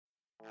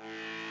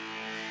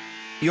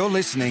You're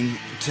listening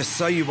to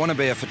So You Want to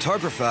Be a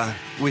Photographer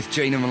with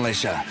Gina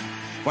Militia,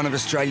 one of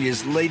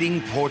Australia's leading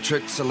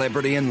portrait,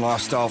 celebrity and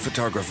lifestyle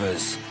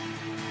photographers.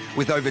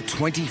 With over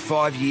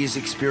 25 years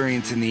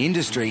experience in the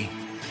industry,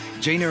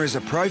 Gina is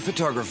a pro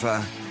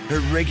photographer who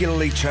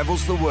regularly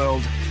travels the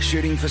world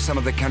shooting for some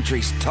of the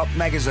country's top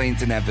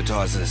magazines and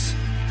advertisers.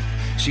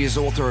 She is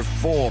author of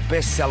 4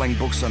 best-selling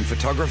books on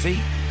photography,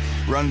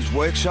 runs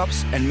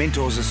workshops and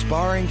mentors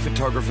aspiring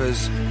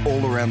photographers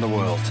all around the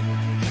world.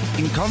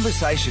 In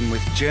conversation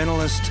with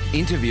journalist,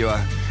 interviewer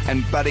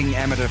and budding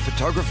amateur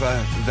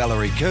photographer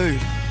Valerie Khoo,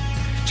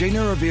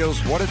 Gina reveals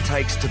what it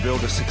takes to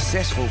build a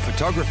successful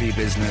photography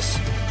business,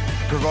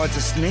 provides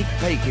a sneak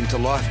peek into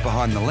life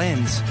behind the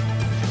lens,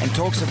 and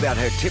talks about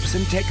her tips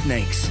and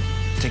techniques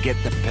to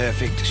get the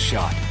perfect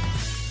shot.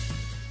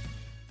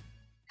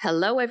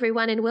 Hello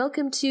everyone and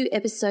welcome to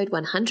episode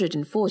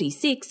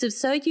 146 of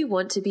So You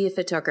Want to Be a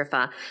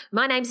Photographer.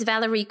 My name's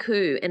Valerie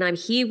Khoo and I'm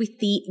here with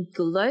the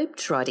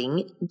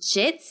globe-trotting,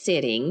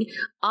 jet-setting,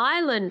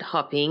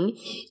 island-hopping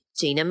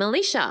Gina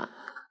Militia.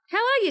 How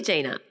are you,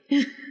 Gina?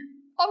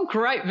 I'm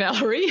great,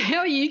 Valerie. How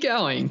are you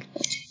going?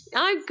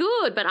 I'm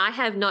good, but I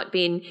have not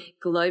been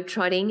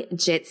globe-trotting,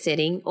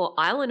 jet-setting or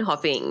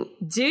island-hopping.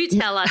 Do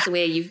tell us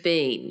where you've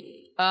been.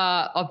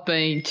 I've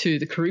been to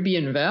the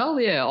Caribbean, Val,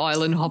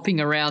 island hopping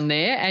around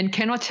there. And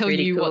can I tell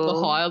you what the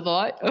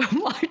highlight of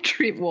my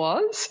trip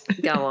was?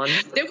 Go on.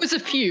 There was a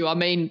few. I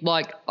mean,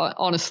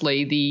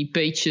 honestly, the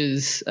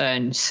beaches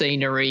and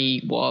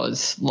scenery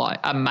was,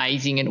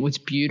 amazing, and it was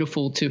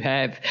beautiful to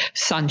have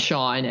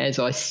sunshine as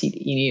I sit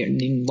in here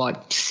in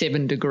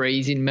 7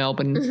 degrees in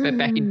Melbourne,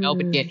 back in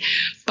Melbourne again.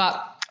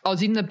 But I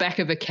was in the back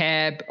of a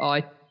cab,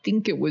 I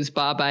think it was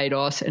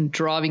Barbados, and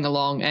driving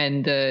along,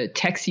 and the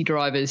taxi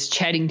driver's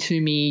chatting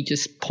to me,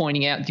 just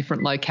pointing out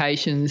different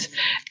locations.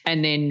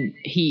 And then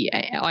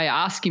I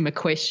asked him a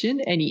question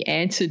and he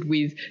answered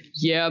with,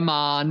 "Yeah,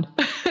 man."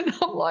 And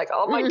I'm like,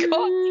 oh my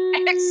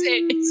God,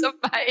 accent is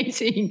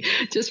amazing.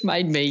 Just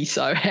made me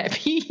so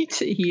happy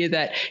to hear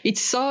that. It's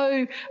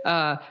so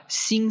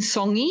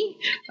sing-songy.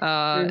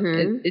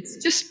 It's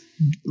just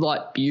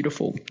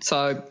beautiful.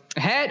 So I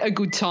had a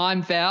good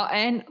time, Val,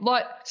 and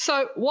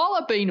so while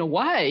I've been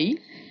away,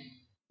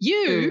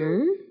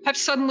 you have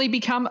suddenly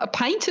become a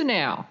painter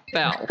now,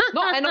 Val.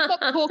 And I'm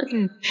not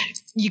talking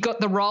you got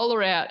the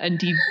roller out and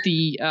did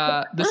the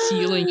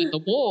ceiling and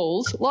the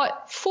walls,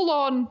 full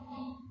on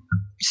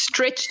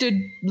stretched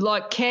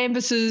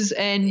canvases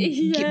and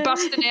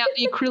busting out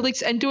the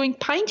acrylics and doing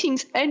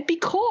paintings. And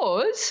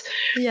because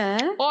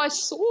I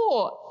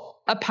saw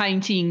a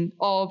painting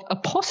of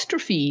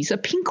apostrophes, a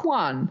pink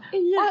one.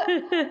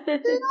 I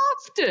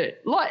loved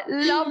it.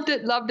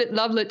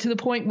 Loved it to the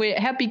point where,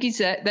 how big is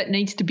that? That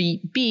needs to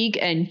be big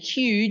and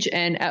huge,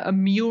 and a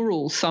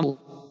mural somewhere.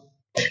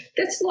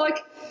 That's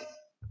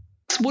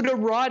would a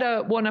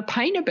writer want to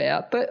paint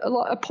about, but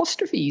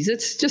apostrophes.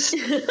 It's just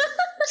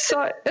so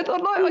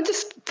I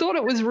just thought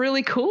it was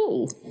really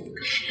cool.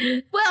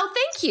 Well,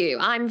 thank you.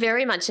 I'm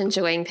very much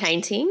enjoying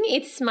painting.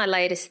 It's my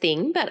latest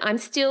thing, but I'm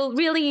still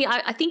really,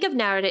 I think I've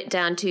narrowed it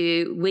down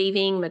to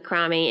weaving,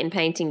 macrame and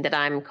painting that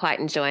I'm quite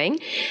enjoying,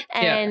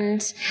 and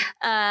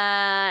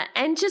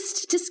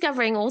just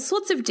discovering all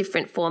sorts of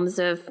different forms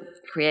of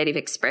creative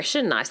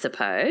expression, I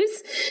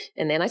suppose,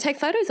 and then I take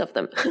photos of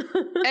them.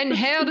 And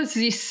how does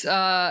this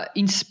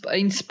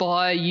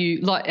inspire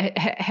you?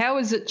 How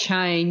has it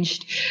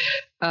changed?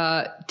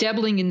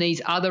 Dabbling in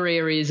these other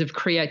areas of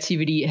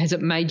creativity, has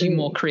it made you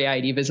more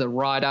creative as a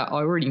writer? I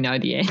already know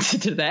the answer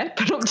to that,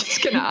 but I'm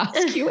just going to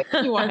ask you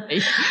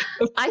anyway.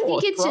 I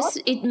think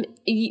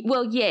it's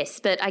well, yes,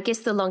 but I guess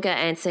the longer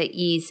answer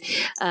is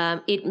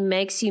it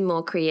makes you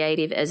more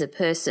creative as a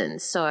person.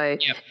 So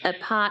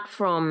apart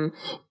from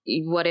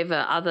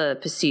whatever other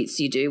pursuits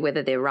you do,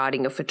 whether they're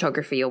writing or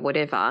photography or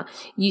whatever,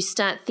 you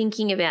start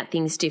thinking about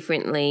things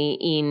differently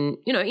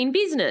in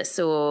business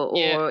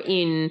or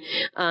in,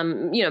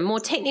 more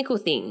technical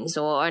things,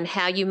 or on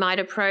how you might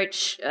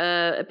approach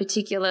a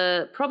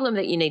particular problem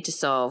that you need to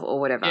solve or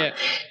whatever. Yeah.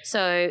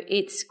 So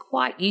it's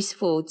quite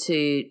useful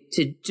to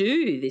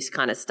do this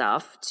kind of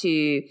stuff,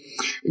 to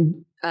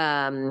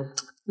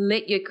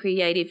let your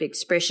creative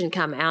expression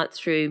come out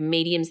through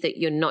mediums that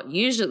you're not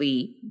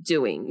usually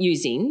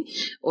using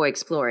or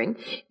exploring,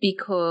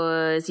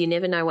 because you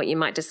never know what you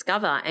might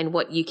discover and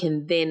what you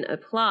can then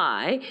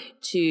apply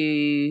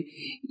to,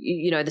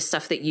 the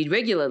stuff that you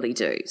regularly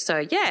do. So,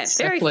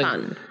 exactly. Very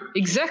fun.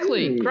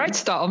 Exactly. Great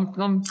stuff.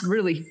 I'm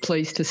really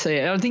pleased to see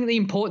it. I think the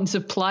importance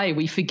of play,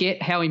 we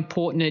forget how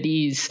important it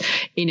is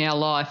in our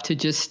life to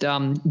just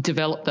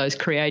develop those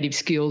creative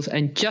skills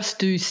and just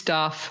do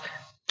stuff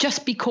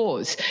just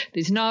because.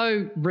 There's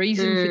no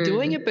reason for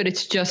doing it, but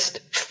it's just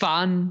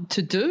fun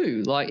to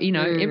do.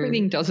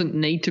 Everything doesn't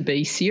need to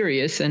be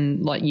serious,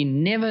 and you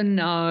never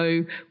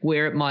know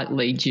where it might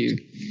lead you.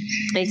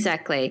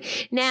 Exactly.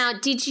 Now,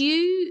 did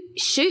you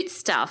shoot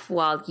stuff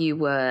while you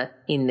were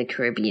in the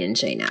Caribbean,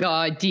 Gina?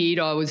 I did.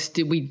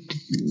 We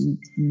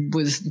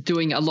was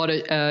doing a lot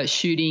of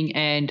shooting,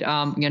 and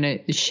I'm going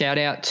to shout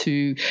out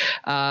to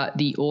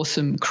the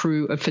awesome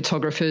crew of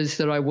photographers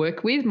that I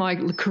work with, my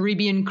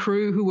Caribbean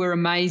crew, who were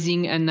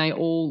amazing, and they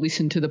all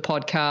listen to the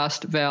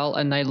podcast, Val,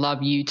 and they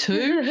love you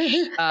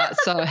too.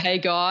 So hey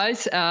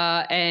guys,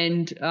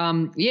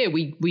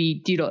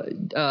 we did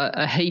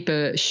a heap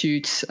of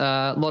shoots,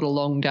 a lot of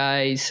long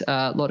days,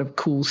 a lot of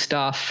cool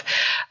stuff.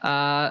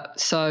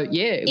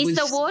 Is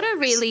the water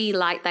really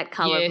like that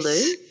colour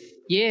blue?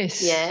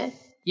 Yes. Yeah.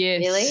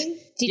 Yes. Really?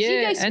 Did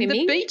you go swimming? And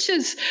the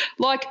beaches,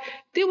 like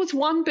there was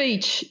one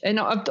beach, and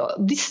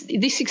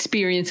this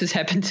experience has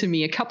happened to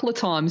me a couple of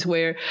times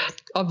where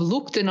I've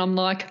looked and I'm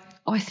like,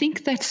 I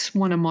think that's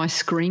one of my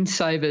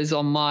screensavers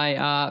on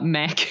my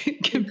Mac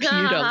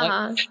computer.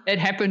 Like, it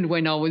happened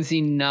when I was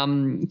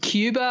in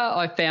Cuba.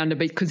 I found a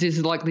bit, because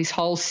there's like this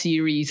whole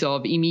series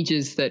of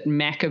images that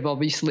Mac have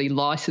obviously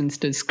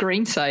licensed as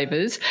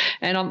screensavers,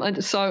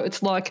 and so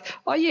it's like,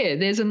 oh yeah,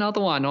 there's another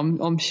one.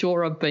 I'm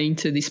sure I've been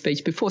to this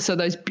beach before. So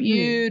those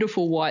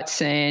beautiful white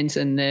sands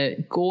and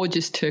the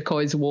gorgeous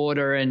turquoise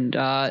water, and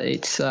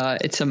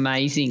it's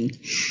amazing.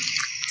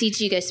 Did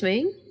you go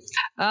swimming?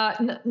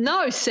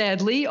 No,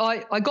 sadly.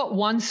 I got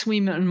one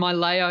swim on my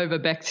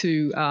layover back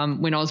to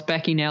when I was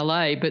back in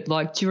LA, but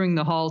like during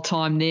the whole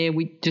time there,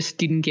 we just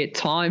didn't get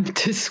time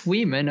to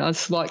swim. And I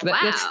was like,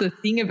 that's the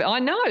thing I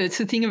know, it's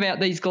the thing about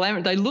these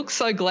they look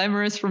so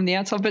glamorous from the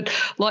outside, but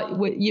like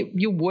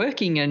you're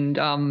working and,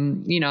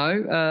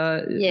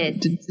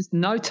 just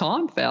no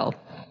time, Val.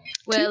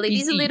 Well, it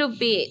is a little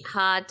bit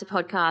hard to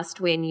podcast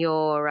when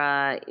you're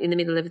in the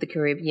middle of the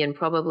Caribbean,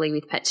 probably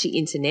with patchy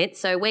internet.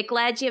 So we're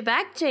glad you're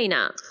back,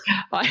 Gina.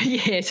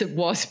 Yes, it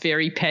was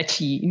very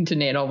patchy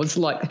internet. I was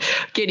like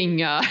getting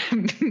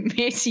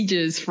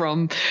messages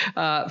from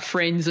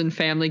friends and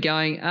family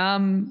going,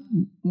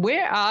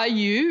 where are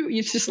you?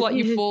 It's just like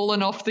you've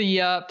fallen off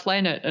the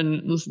planet. And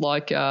it was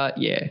like, that's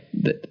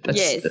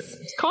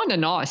kind of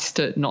nice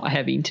to not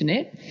have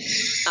internet.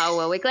 Oh,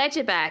 well, we're glad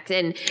you're back.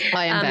 And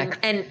I am back.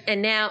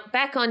 And now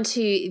back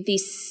onto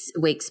this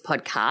week's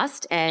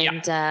podcast.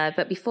 And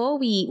but before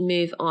we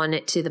move on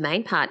to the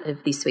main part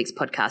of this week's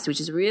podcast, which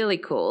is really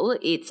cool,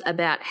 it's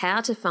about how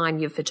to find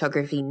your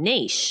photography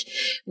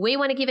niche. We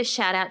want to give a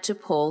shout out to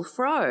Paul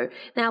Fro.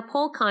 Now,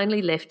 Paul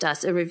kindly left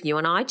us a review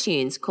on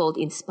iTunes called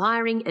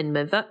Inspiring and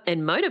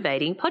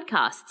Motivating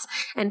Podcasts.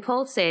 And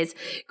Paul says,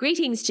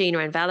 greetings, Gina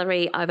and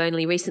Valerie. I've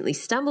only recently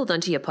stumbled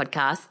onto your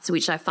podcasts,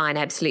 which I find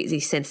absolutely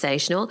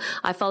sensational.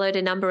 I followed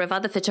a number of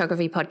other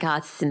photography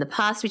podcasts in the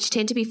past, which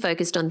tend to be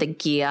focused on the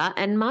gear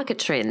and market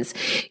trends.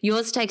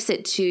 Yours takes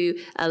it to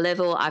a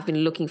level I've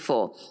been looking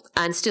for.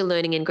 I'm still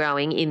learning and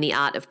growing in the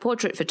art of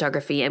portrait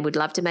photography and would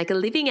love to make a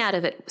living out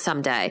of it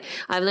someday.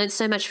 I've learned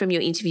so much from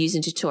your interviews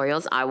and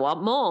tutorials. I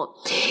want more.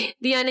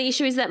 The only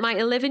issue is that my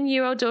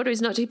 11-year-old daughter is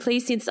not too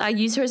pleased since I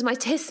use her as my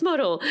test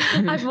model.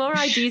 I've more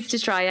ideas to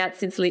try out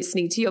since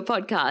listening to your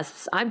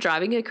podcasts. I'm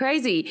driving her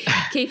crazy.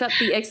 Keep up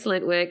the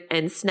excellent work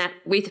and snap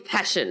with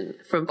passion,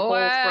 from Paul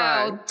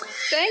Fro.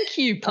 Thank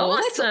you, Paul.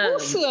 Awesome.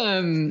 That's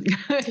awesome.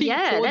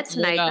 Yeah, that's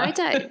made my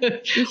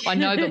day. I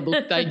know the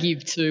look they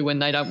give too when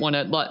they don't want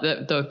to, like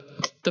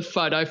the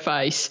photo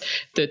face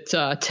that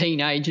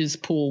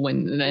pteenagers pull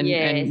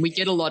and we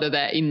get a lot of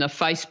that in the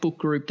Facebook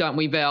group, don't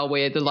we, Val,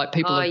 where the like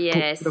people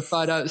have put a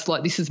photo, it's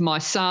like, this is my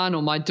son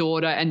or my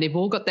daughter, and they've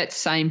all got that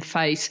same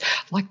face,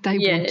 like they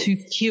want to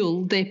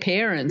kill their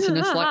parents. And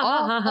it's like,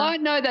 oh, I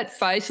know that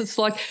face. It's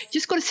like, you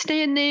just got to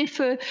stand there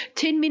for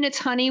 10 minutes,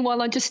 honey,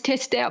 while I just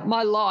test out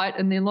my light.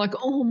 And they're like,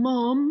 oh,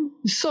 Mum,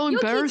 it's so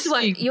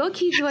embarrassing. Your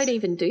kids won't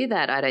even do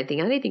that, I don't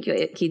think. I don't think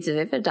your kids have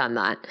ever done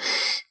that.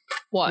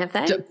 What? Have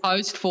they?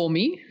 Posed for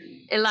me?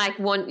 Like,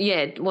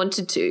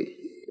 wanted to.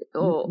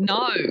 Or,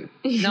 no.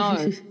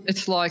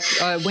 It's like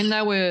when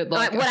they were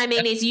like. What I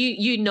mean is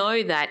you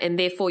know that, and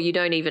therefore you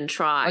don't even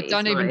try. I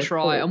don't even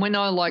try. And when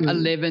I was like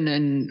 11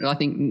 and I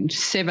think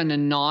 7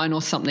 and 9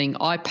 or something,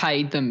 I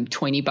paid them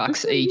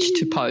 $20 each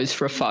to pose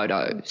for a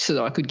photo so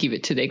that I could give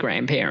it to their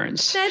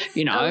grandparents. That's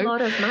a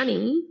lot of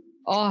money.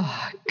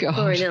 Oh, God.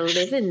 For an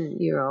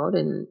 11-year-old.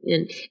 And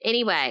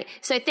anyway,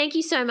 so thank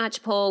you so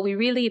much, Paul. We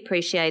really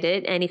appreciate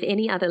it. And if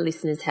any other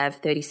listeners have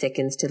 30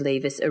 seconds to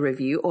leave us a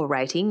review or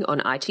rating on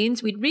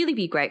iTunes, we'd really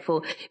be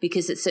grateful,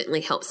 because it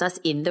certainly helps us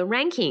in the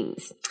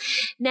rankings.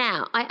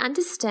 Now, I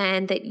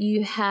understand that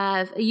you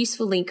have a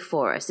useful link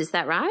for us. Is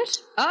that right?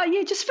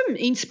 Yeah, just from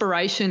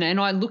inspiration. And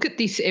I look at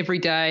this every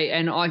day,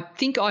 and I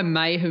think I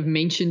may have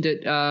mentioned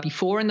it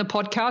before in the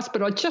podcast,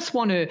 but I just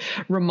want to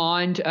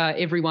remind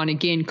everyone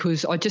again,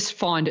 because I just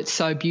find it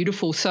so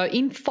beautiful. So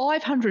in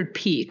 500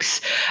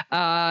 Pics,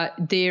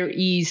 there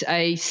is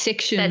a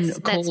section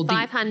called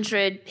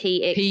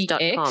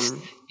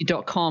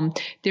 500px.com.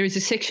 There is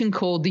a section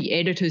called the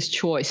Editor's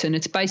Choice, and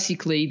it's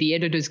basically the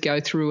editors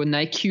go through and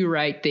they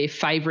curate their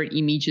favourite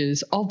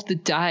images of the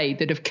day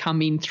that have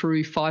come in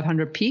through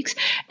 500 Pics.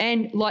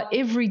 And like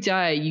every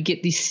day you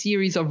get this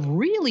series of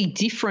really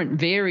different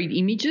varied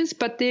images,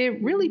 but they're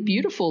really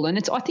beautiful. And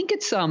I think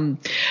it's a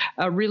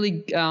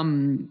really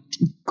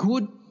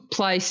good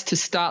place to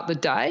start the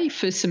day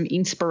for some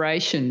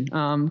inspiration,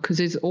 because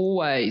there's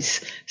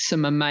always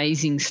some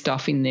amazing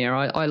stuff in there.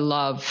 I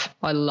love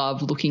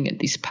looking at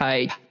this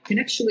page. You can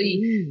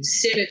actually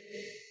set it.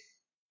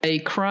 A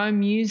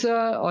Chrome user,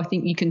 I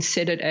think you can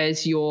set it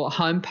as your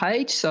home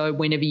page. So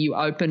whenever you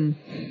open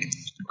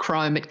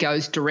Chrome, it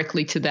goes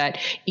directly to that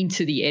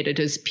into the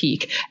editor's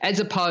pick, as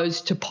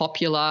opposed to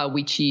Popular,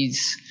 which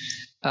is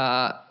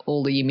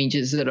all the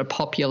images that are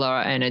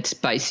popular, and it's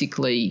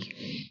basically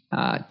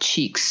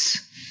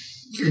chicks.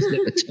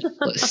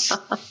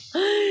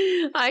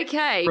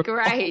 Okay,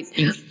 great.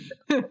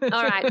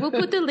 All right, we'll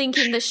put the link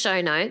in the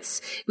show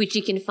notes, which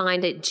you can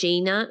find at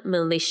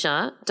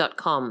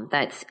GinaMilicia.com.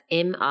 That's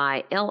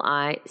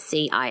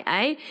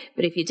MILICIA.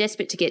 But if you're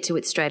desperate to get to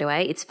it straight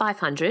away, it's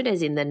 500,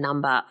 as in the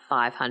number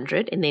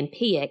 500, and then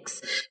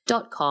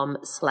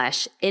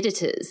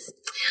px.com/editors.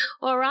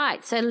 All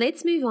right, so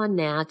let's move on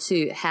now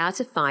to how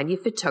to find your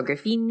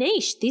photography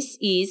niche. This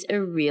is a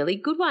really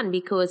good one,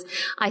 because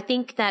I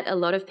think that a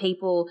lot of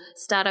people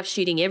start off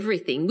shooting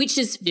everything, which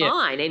is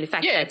fine. And in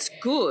fact, that's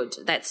good.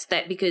 That's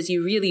because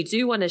you really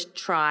do want to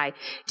try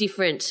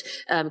different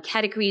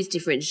categories,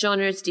 different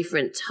genres,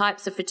 different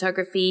types of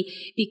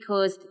photography,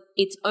 because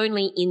it's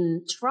only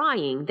in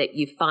trying that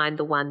you find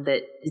the one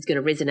that is going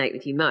to resonate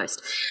with you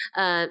most.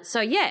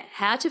 So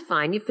how to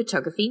find your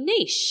photography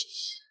niche.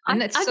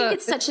 I think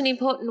it's such an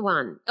important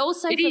one.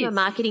 Also from a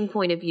marketing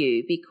point of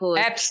view,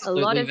 because a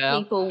lot of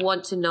people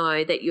want to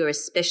know that you're a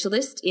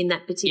specialist in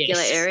that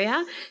particular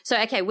area. So,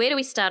 okay, where do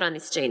we start on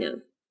this,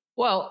 Gina?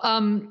 Well,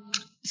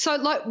 so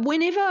like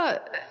whenever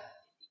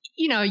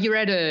you're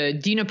at a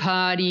dinner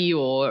party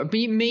or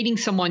meeting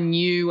someone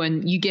new,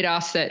 and you get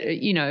asked that,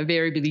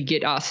 invariably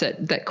get asked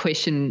that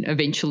question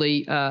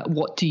eventually,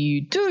 what do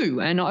you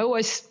do? And I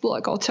always,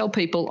 I'll tell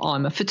people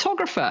I'm a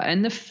photographer.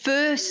 And the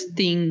first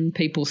thing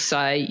people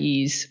say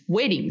is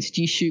weddings.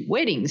 Do you shoot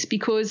weddings?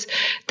 Because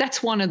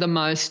that's one of the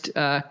most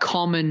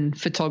common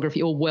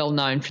photography or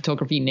well-known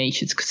photography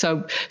niches.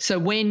 So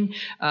when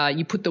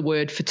you put the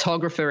word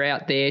photographer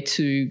out there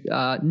to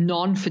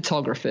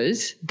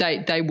non-photographers,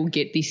 they will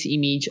get this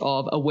image of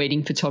a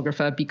wedding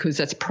photographer, because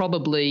that's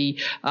probably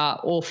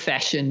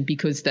old-fashioned,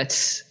 because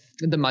that's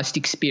the most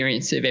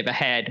experience they've ever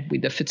had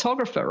with a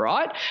photographer,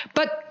 right?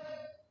 But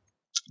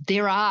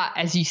there are,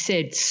 as you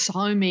said,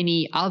 so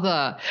many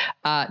other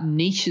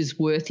niches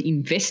worth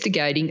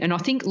investigating. And I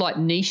think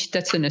niche,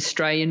 that's an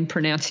Australian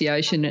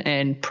pronunciation,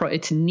 and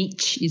it's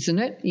niche, isn't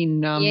it?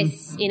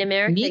 Yes, in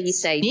America you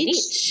say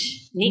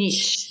niche.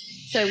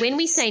 So when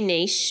we say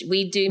niche,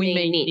 we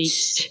mean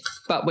niche.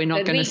 But we're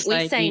not going to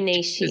say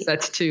niche, because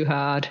that's too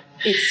hard.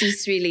 It's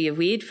just really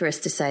weird for us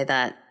to say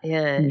that.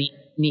 Yeah.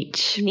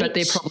 Niche. But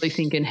they're probably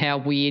thinking how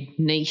weird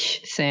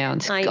niche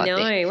sounds. I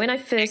know. When I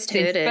first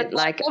heard it,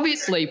 but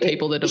obviously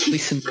people that have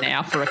listened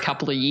now for a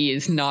couple of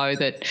years know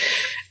that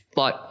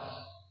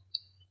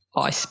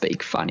I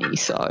speak funny,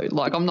 so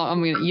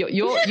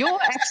your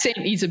accent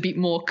is a bit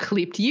more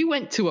clipped. You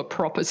went to a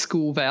proper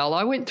school, Val.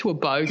 I went to a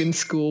bogan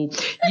school.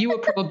 You were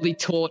probably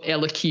taught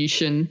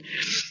elocution.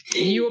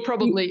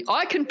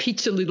 I can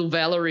picture little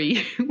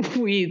Valerie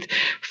with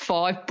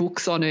 5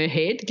 books on her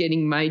head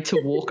getting made to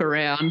walk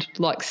around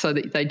so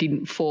that they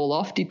didn't fall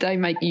off. Did they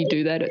make you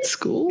do that at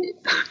school?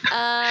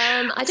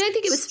 I don't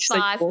think it was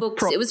 5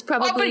 books. It was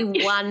probably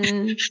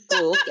 1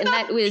 book, and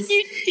that was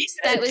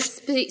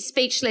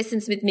speech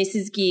lessons with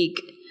Mrs. Gig.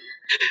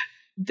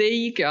 There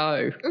you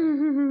go.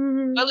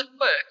 Well, it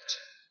worked.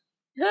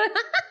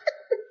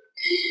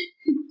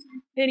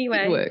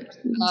 Anyway, it worked.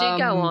 Do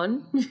go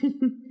on.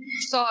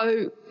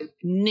 So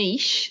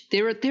niche,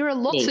 there are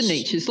lots of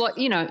niches.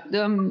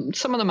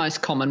 Some of the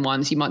most common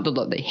ones you might do,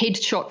 like the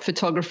headshot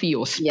photography,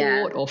 or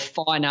sport, or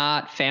fine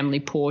art, family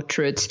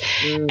portraits,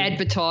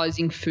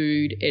 advertising,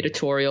 food,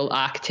 editorial,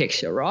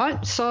 architecture,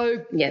 right?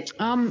 So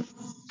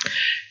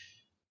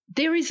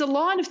there is a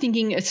line of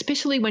thinking,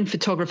 especially when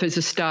photographers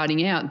are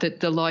starting out,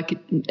 that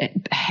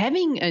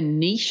having a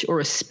niche or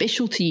a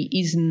specialty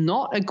is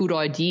not a good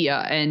idea,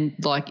 and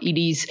it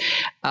is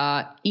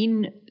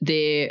in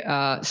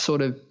their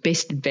sort of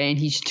best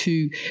advantage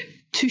to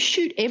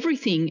shoot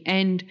everything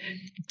and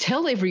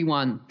tell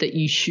everyone that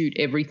you shoot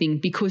everything,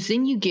 because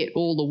then you get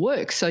all the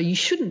work. So you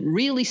shouldn't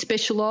really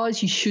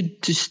specialise. You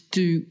should just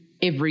do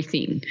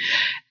everything,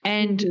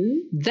 and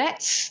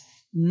that's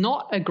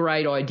not a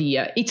great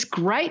idea. It's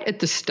great at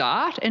the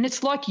start, and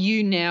it's like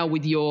you now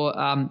with your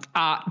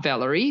art,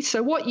 Valerie.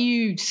 So what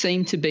you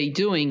seem to be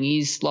doing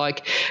is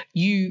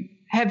you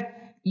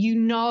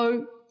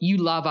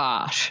love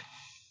art.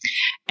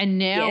 And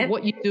now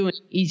what you're doing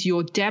is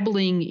you're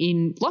dabbling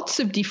in lots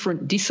of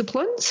different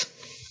disciplines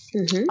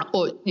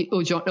or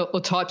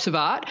types of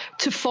art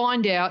to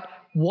find out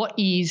what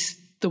is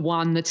the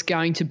one that's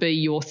going to be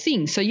your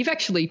thing. So you've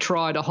actually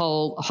tried a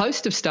whole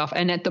host of stuff,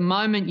 and at the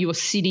moment you're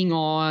sitting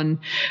on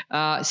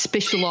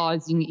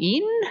specialising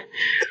in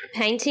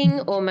painting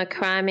or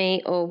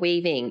macrame or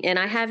weaving. And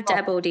I have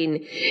dabbled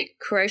in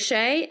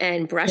crochet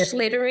and brush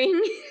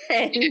lettering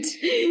and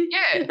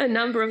a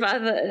number of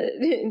other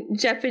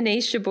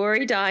Japanese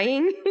shibori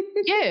dyeing.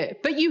 Yeah,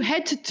 but you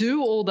had to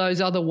do all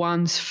those other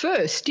ones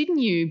first, didn't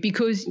you?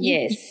 Because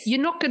you're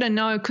not going to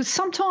know, because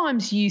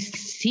sometimes you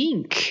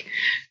think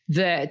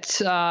that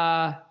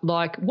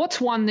like what's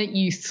one that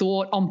you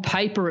thought on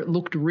paper it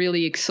looked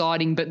really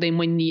exciting, but then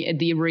when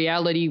the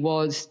reality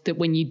was that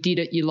when you did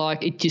it,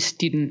 it just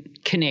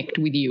didn't connect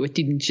with you. It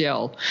didn't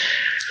gel.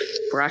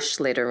 Brush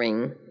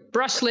lettering.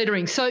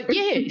 So,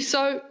 yeah,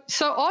 so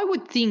I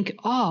would think,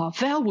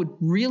 Val would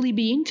really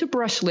be into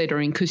brush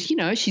lettering because,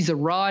 she's a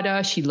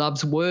writer, she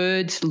loves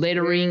words,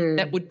 lettering,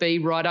 that would be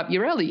right up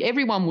your alley.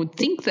 Everyone would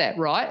think that,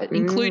 right,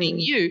 including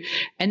you.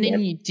 And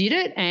then you did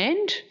it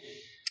and?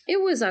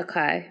 It was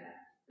okay.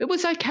 It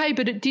was okay,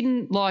 but it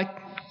didn't,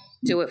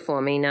 do it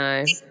for me,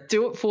 no.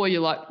 Do it for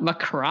you like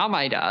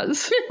macrame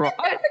does,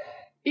 right?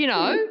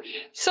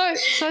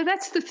 So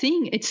that's the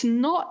thing. It's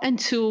not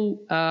until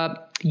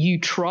you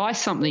try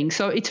something.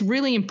 So it's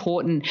really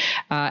important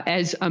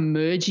as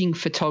emerging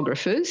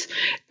photographers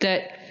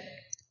that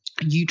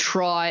you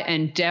try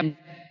and dabble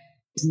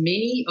as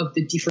many of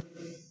the different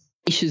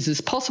issues as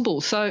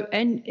possible. So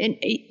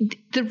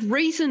the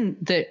reason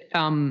that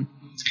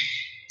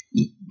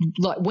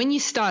when you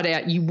start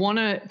out, you want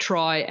to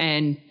try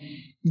and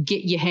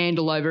get your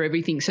handle over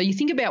everything. So you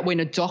think about when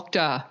a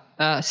doctor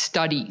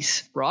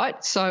studies,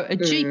 right? So a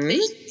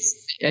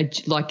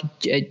GP, like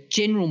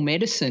general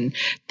medicine,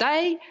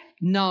 they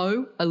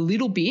know a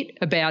little bit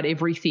about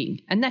everything,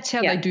 and that's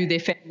how they do their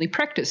family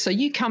practice. So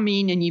you come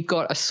in and you've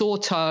got a sore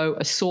toe,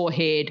 a sore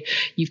head,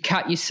 you've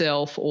cut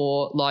yourself,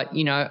 or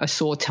a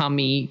sore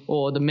tummy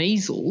or the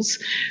measles.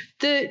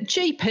 The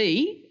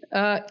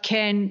GP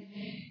can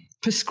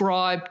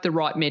prescribe the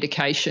right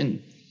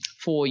medication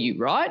for you,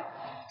 right?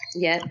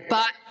 Yeah.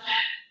 But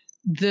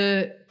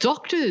the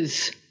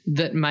doctors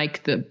that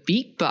make the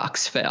big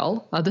bucks,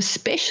 Val, are the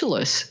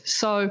specialists.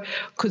 So,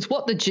 because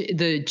what the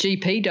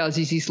GP does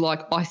is he's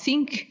like, I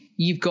think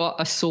you've got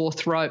a sore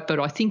throat, but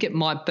I think it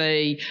might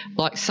be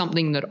like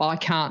something that I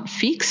can't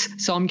fix.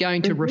 So I'm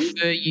going to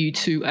refer you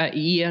to an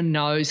ear,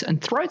 nose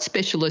and throat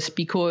specialist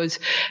because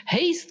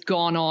he's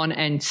gone on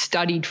and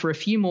studied for a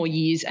few more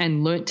years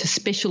and learnt to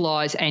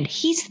specialise, and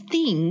his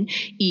thing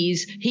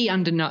is he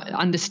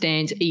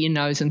understands ear,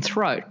 nose and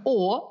throat,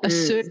 or a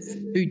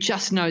surgeon who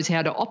just knows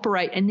how to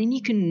operate, and then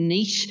you can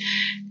niche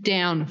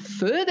down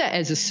further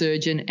as a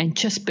surgeon and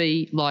just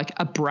be like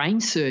a brain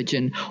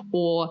surgeon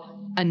or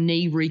a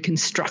knee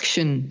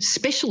reconstruction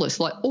specialist.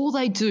 Like all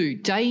they do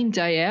day in,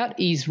 day out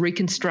is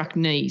reconstruct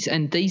knees,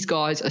 and these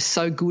guys are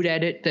so good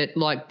at it that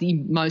like the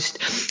most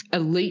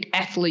elite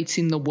athletes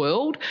in the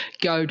world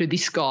go to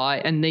this guy,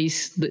 and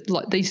these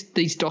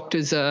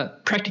doctors are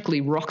practically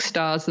rock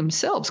stars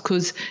themselves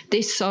because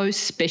they're so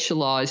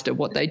specialised at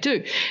what they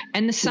do.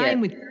 And the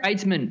same with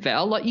tradesmen,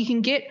 Val. Like you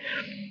can get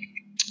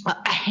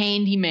a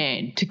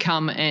handyman to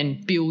come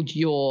and build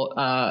your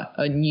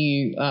a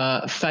new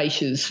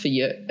fascias for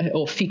you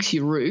or fix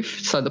your roof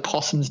so the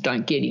possums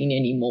don't get in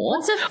anymore.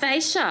 What's a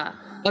fascia?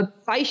 A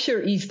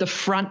fascia is the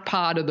front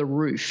part of the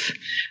roof.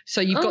 So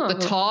you've got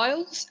the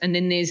tiles and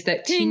then there's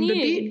that timber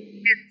bit.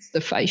 It's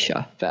the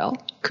fascia, Val,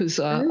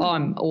 because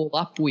I'm all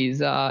up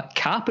with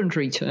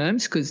carpentry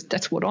terms because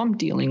that's what I'm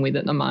dealing with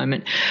at the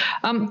moment.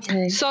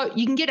 So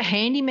you can get a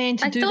handyman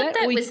to do that. I thought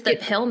that was the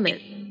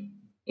pelmet.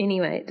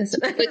 Anyway, it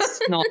doesn't matter. It's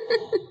not.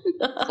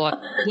 Like,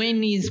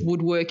 when is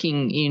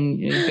woodworking in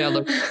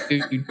Belarus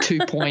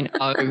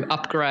 2.0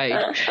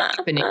 upgrade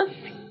happening?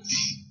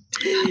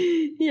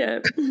 Yeah.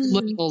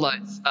 Look at all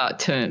those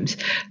terms.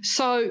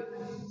 So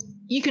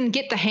you can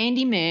get the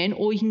handyman,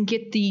 or you can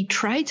get the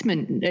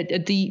tradesman.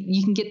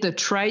 You can get the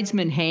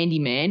tradesman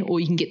handyman,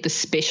 or you can get the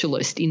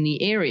specialist in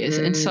the areas.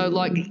 And so,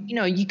 like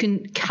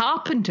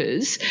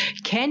carpenters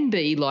can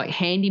be like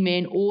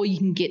handyman, or you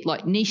can get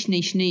like niche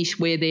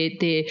where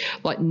they're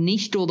like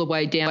niched all the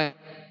way down.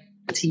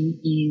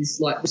 Is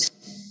like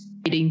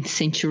 18th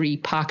century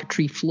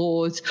parquetry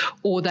floors,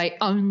 or they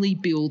only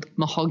build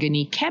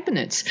mahogany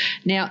cabinets.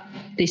 Now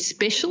they're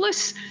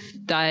specialists.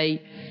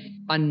 They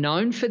are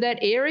known for that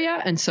area,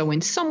 and so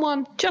when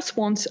someone just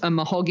wants a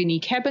mahogany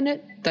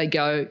cabinet, they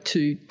go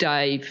to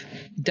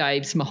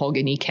Dave's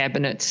Mahogany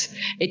Cabinets.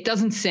 It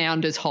doesn't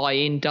sound as high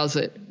end, does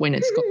it, when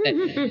it's got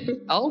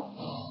that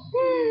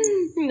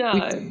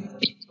No.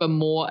 A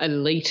more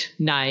elite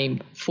name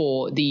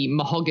for the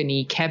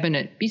mahogany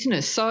cabinet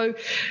business. So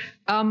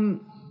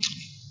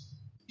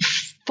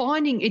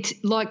finding it's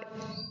like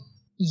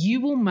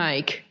you will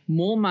make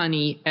more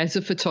money as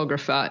a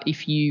photographer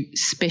if you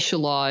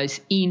specialise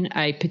in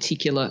a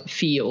particular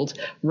field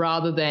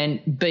rather than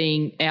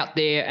being out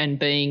there and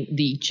being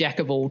the jack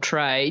of all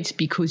trades,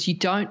 because you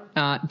don't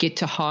get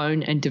to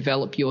hone and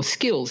develop your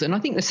skills. And I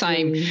think the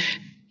same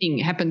thing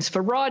happens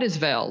for writers,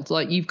 Val.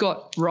 Like you've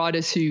got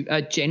writers who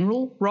are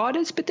general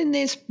writers, but then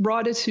there's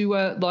writers who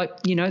are like,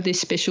 you know, their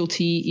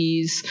specialty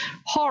is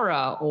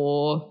horror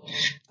or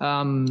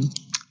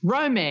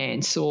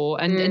romance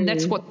and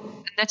that's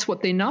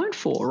what they're known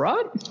for,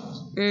 right?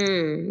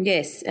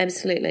 Yes,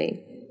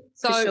 absolutely.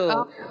 So, for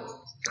sure.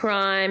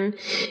 Crime,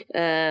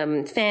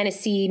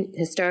 fantasy,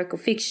 historical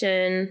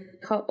fiction,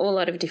 a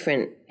lot of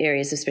different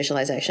areas of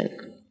specialisation.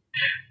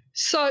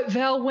 So,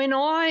 Val, when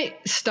I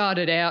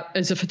started out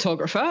as a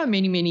photographer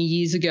many, many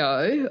years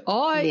ago,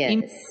 in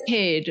my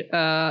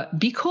head,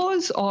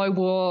 because I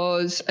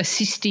was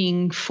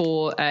assisting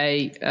for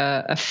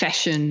a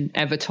fashion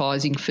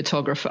advertising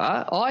photographer,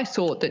 I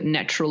thought that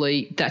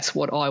naturally that's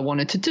what I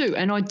wanted to do.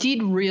 And I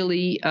did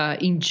really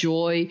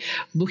enjoy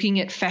looking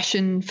at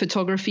fashion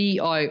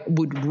photography. I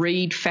would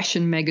read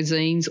fashion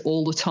magazines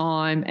all the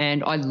time,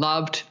 and I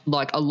loved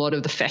like a lot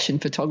of the fashion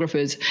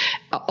photographers.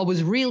 I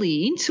was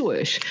really into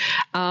it.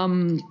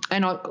 And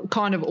I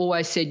kind of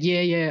always said,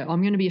 yeah,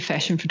 I'm going to be a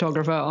fashion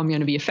photographer.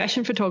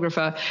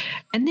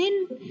 And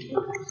then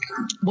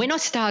when I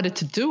started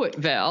to do it,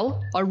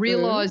 Val, I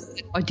realised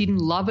that I didn't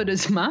love it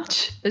as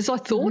much as I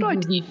thought I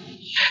did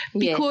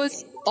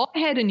because I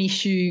had an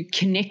issue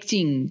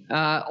connecting.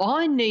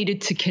 I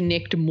needed to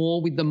connect more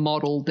with the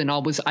model than I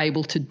was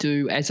able to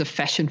do as a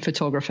fashion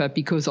photographer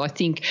because I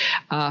think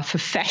for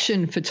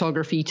fashion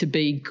photography to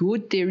be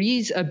good, there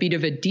is a bit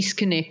of a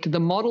disconnect. The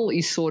model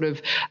is sort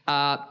of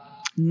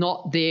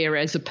not there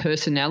as a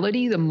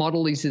personality. The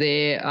model is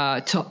there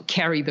to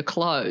carry the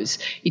clothes.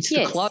 It's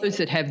the clothes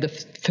that have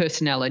the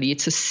personality.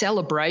 It's a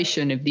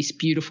celebration of this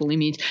beautiful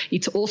image.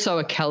 It's also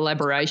a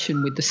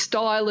collaboration with the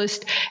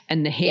stylist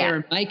and the hair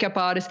and makeup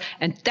artist,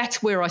 and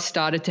that's where I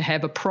started to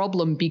have a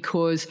problem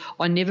because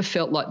I never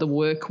felt like the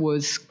work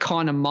was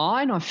kind of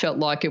mine. I felt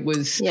like it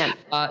was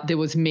there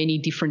was many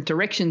different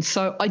directions.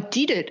 So I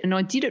did it, and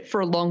I did it for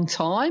a long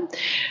time,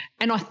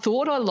 and I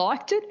thought I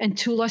liked it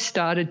until I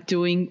started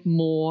doing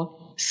more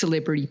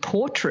celebrity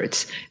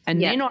portraits. And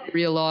then I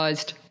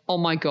realised, oh,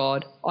 my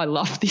God, I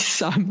love this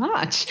so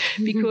much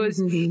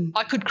because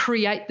I could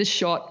create the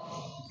shot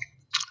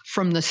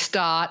from the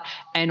start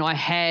and I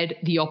had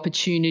the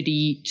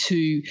opportunity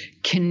to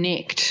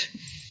connect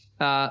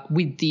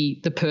with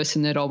the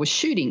person that I was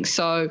shooting.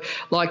 So,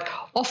 like,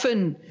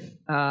 often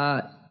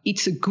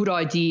it's a good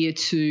idea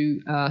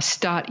to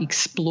start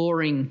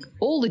exploring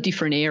all the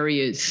different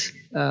areas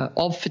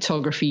of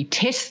photography,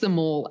 test them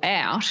all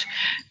out,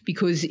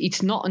 because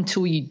it's not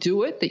until you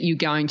do it that you're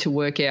going to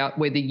work out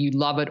whether you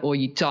love it or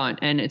you don't.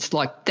 And it's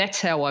like that's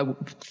how I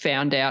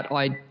found out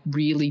I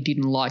really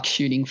didn't like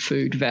shooting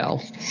food,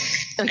 Val.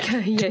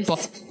 Okay,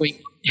 yes.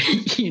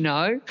 You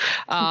know,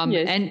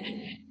 and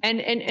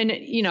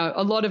you know,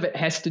 a lot of it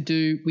has to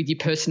do with your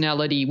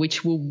personality,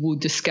 which we'll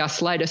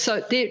discuss later.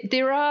 So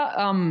there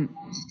are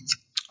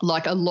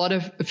like a lot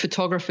of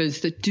photographers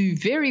that do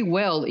very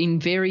well in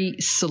very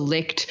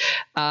select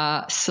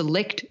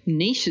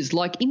niches.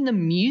 Like in the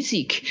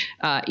music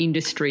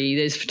industry,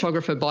 there's a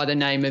photographer by the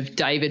name of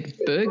David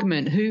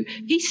Bergman who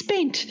he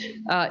spent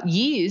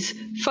years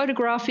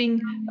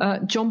photographing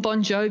John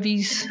Bon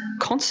Jovi's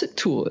concert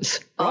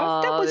tours. Right?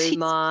 Oh, that was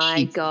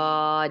his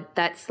God.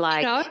 That's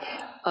like,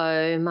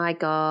 oh, my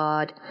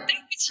God.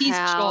 His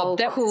How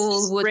job.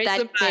 cool would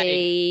that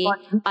be?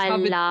 I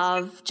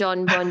love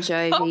John Bon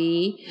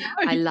Jovi.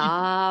 I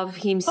love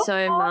him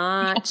so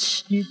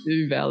much. You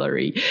do,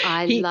 Valerie.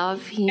 I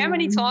love him. How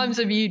many times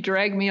have you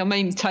dragged me? I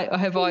mean,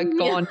 have I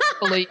gone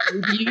fully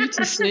with you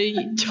to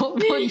see John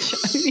Bon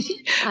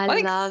Jovi? I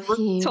love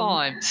him.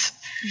 Times.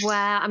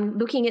 Wow. I'm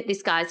looking at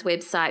this guy's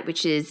website,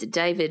 which is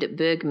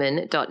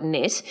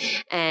davidbergman.net,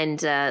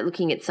 and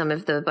looking at some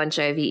of the Bon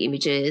Jovi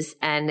images,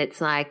 and it's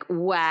like,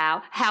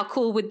 wow, how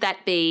cool would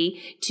that be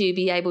to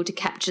be able to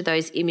capture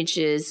those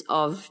images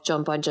of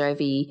John Bon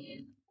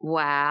Jovi?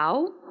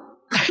 Wow.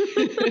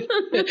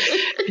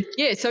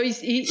 Yeah, so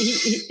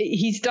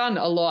he's done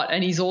a lot,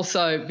 and he's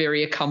also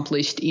very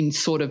accomplished in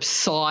sort of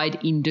side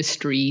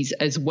industries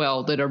as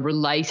well that are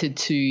related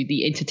to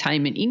the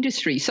entertainment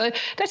industry. So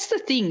that's the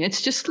thing.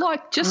 It's just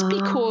like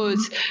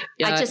because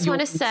I just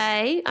want to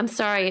say, I'm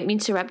sorry, I'm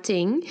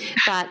interrupting,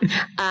 but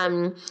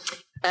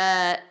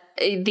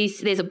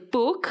there's a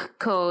book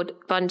called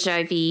Bon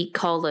Jovi: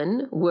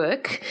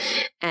 Work.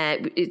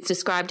 It's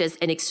described as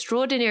an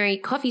extraordinary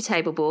coffee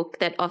table book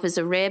that offers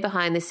a rare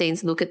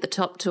behind-the-scenes look at the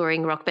top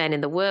touring rock band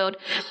in the world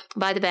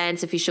by the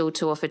band's official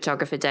tour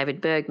photographer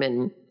David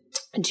Bergman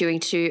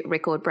during 2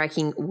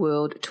 record-breaking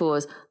world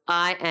tours.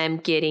 I am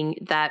getting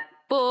that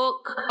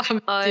book.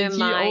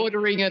 You're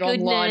ordering it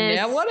online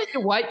now. Why don't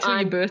you wait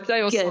till your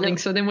birthday or something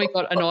so then we've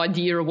got an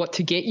idea of what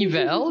to get you,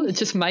 Val. It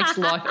just makes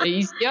life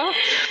easier.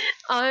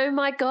 Oh,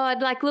 my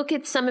God. Like, look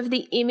at some of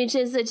the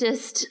images are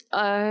just,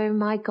 oh,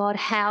 my God,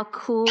 how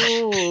cool.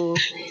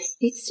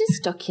 It's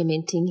just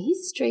documenting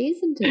history,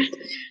 isn't it?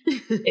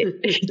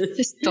 It's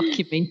just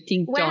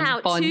documenting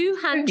Wow,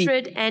 John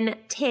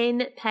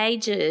 210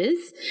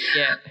 pages.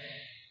 Yeah.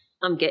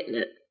 I'm getting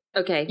it.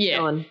 Okay, yeah.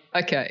 Go on.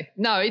 Okay.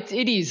 No, it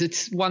is.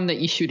 It's one that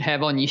you should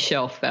have on your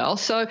shelf, Val.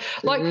 So,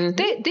 like,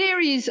 there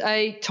is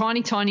a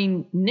tiny,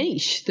 tiny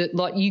niche that,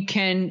 like, you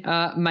can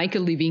make a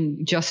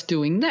living just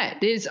doing that.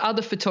 There's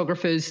other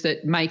photographers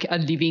that make a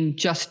living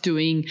just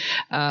doing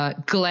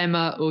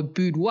glamour or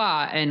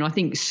boudoir, and I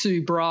think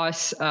Sue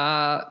Bryce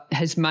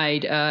has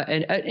made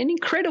an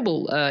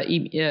incredible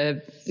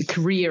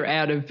career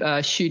out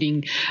of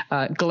shooting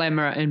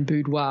glamour and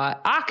boudoir.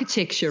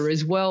 Architecture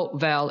as well,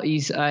 Val,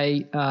 is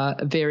a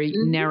very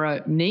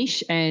narrow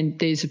niche, and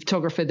there's a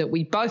photographer that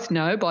we both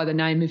know by the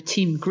name of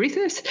Tim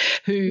Griffiths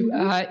who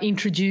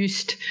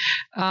introduced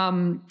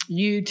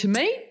you to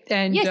me,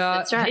 and yes,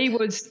 that's right.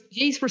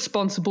 he's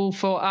responsible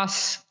for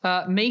us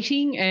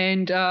meeting,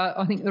 and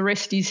I think the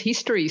rest is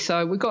history.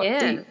 So we've got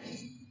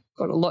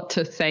got a lot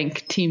to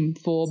thank Tim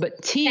for,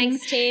 but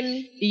thanks,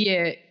 Tim.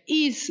 Yeah,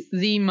 is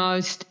the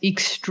most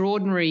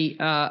extraordinary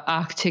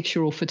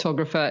architectural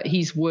photographer.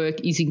 His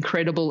work is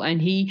incredible,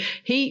 and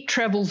he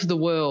travels the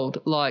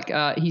world. Like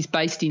he's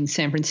based in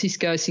San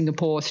Francisco,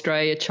 Singapore,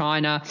 Australia,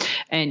 China,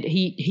 and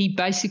he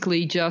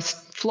basically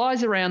just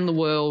flies around the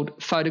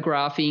world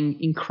photographing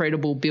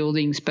incredible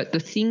buildings. But the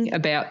thing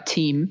about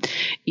Tim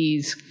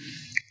is,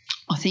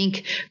 I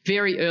think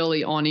very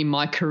early on in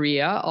my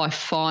career,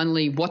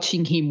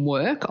 watching him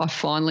work, I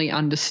finally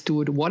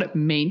understood what it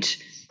meant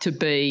to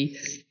be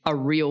a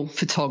real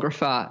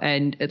photographer.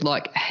 And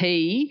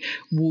he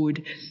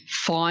would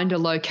find a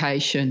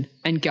location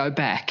and go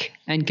back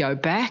and go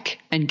back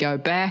and go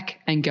back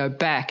and go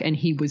back, and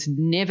he was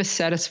never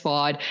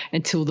satisfied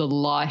until the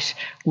light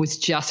was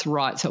just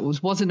right. So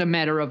it wasn't a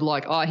matter of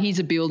like, oh, here's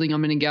a building,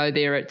 I'm going to go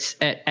there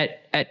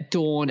at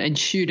dawn and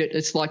shoot it.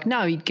 It's like,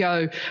 no, he'd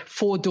go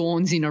 4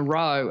 dawns in a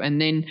row. And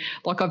then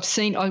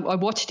I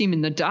watched him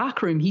in the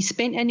darkroom. He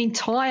spent an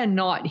entire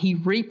night, he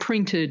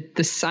reprinted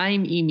the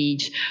same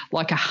image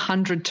like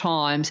 100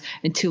 times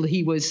until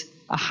he was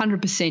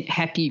 100%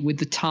 happy with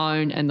the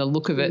tone and the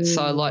look of it.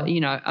 So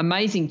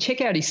amazing.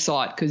 Check out his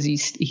site because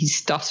his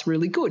stuff's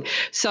really good.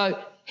 So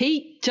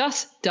he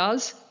just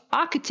does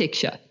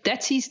architecture.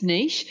 That's his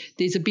niche.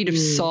 There's a bit of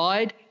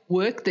side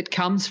work that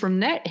comes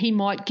from that. He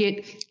might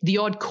get the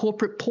odd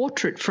corporate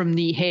portrait from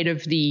the head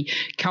of the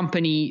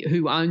company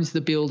who owns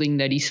the building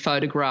that he's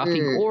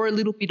photographing, or a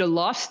little bit of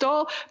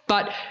lifestyle.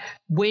 But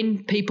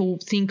when people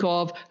think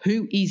of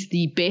who is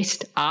the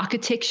best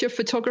architecture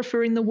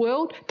photographer in the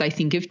world, they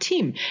think of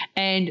Tim.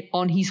 And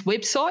on his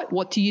website,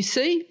 what do you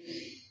see?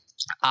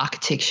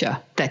 Architecture.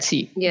 That's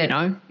it. Yeah.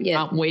 There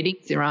aren't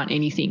weddings, there aren't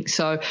anything.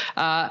 So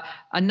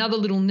another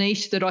little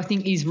niche that I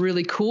think is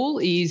really cool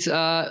is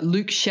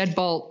Luke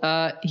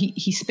Shadbolt.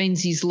 He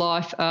spends his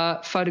life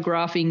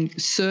photographing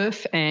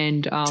surf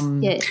and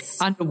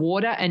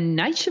underwater and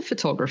nature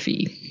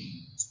photography.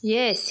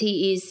 Yes,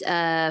 he is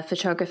a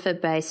photographer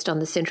based on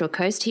the Central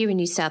Coast here in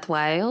New South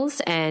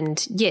Wales,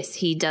 and yes,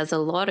 he does a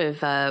lot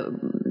of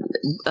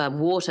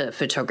water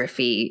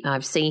photography. I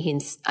see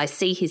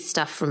his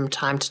stuff from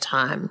time to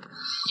time.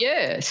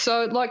 Yeah,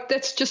 so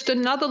that's just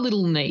another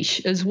little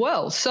niche as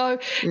well. So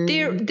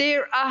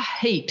there are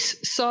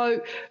heaps.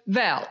 So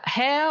Val,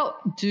 how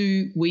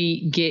do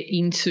we get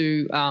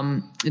into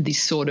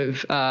this sort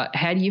of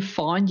how do you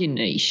find your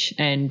niche?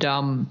 And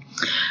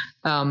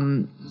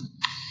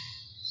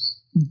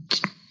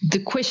the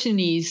question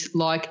is,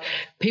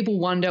 people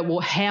wonder, well,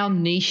 how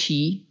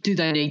niche-y do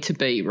they need to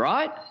be,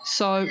 right?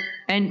 So,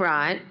 and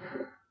right,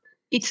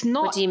 it's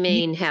not. What do you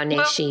mean, how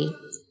niche-y?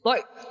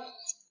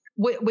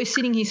 We're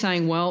sitting here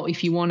saying, well,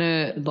 if you want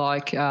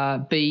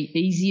to be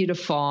easier to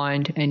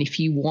find, and if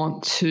you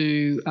want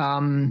to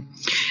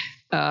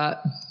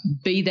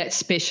be that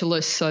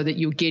specialist so that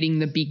you're getting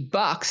the big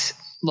bucks.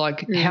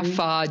 How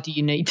far do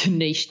you need to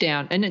niche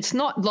down? And it's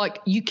not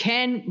you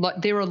can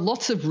there are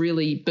lots of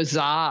really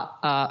bizarre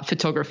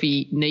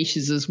photography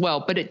niches as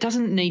well, but it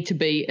doesn't need to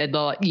be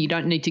you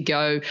don't need to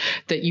go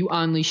that you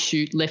only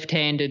shoot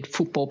left-handed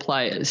football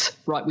players,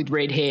 right, with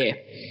red hair,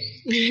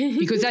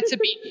 because that's a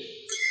bit.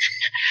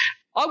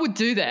 I would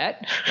do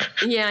that.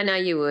 Yeah, I know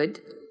you would.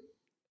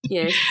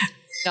 Yes.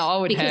 No, I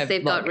would because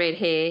they've got red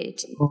hair.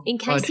 In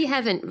case you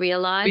haven't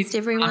realised,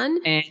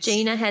 everyone,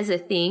 Gina has a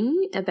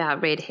thing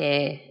about red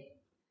hair.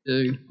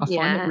 I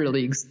find it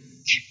really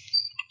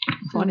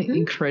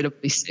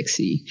incredibly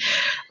sexy.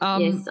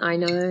 Yes, I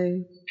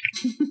know.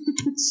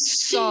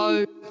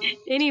 So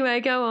anyway,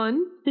 go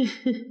on.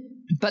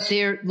 But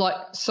they're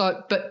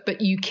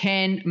but you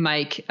can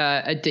make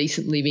a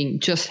decent living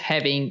just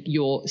having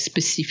your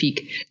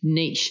specific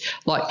niche.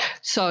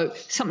 So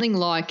something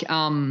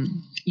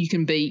you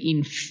can be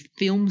in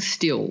film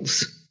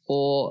stills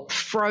or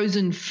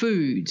frozen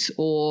foods,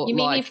 or you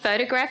mean you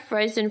photograph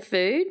frozen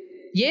food?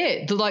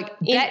 Yeah,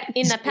 that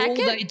in the packet?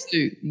 All they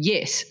do.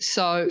 Yes,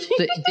 so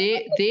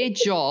their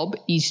job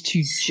is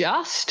to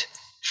just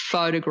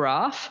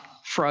photograph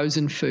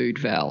frozen food,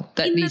 Val.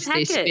 That is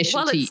their specialty.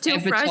 Well, it's still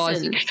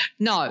advertising. Frozen.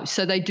 No,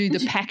 so they do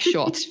the pack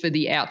shots for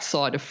the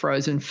outside of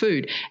frozen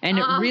food, and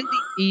it really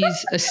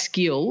is a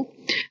skill.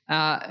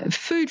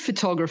 Food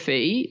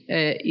photography,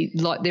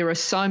 there are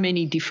so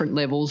many different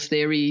levels.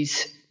 There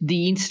is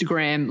the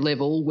Instagram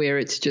level where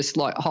it's just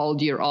like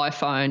hold your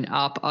iPhone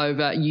up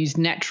over, use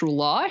natural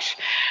light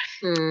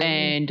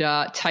and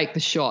take the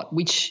shot,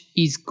 which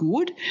is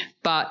good.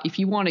 But if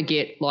you want to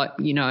get like,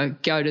 you know,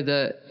 go to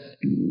the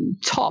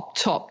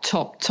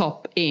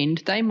top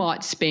end, they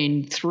might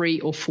spend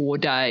 3 or 4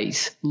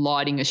 days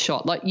lighting a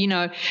shot. Like, you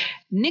know,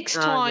 next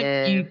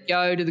time you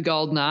go to the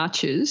Golden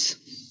Arches,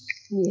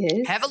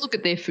 have a look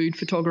at their food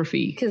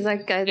photography. Because I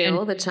go there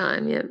all the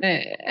time,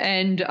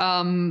 And,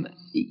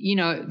 you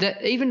know,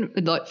 that even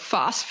like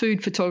fast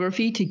food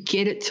photography, to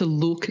get it to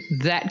look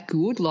that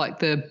good, like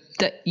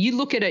that you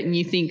look at it and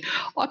you think,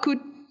 I could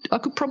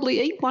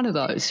probably eat one of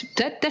those.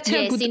 That's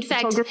how good the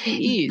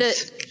photography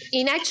is.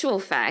 In actual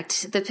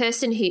fact, the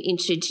person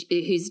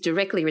who's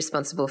directly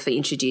responsible for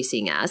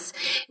introducing us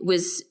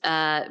was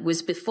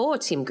before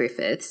Tim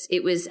Griffiths.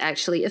 It was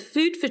actually a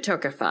food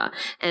photographer,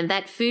 and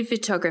that food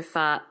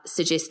photographer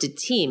suggested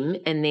Tim,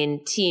 and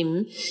then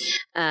Tim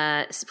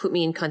put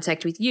me in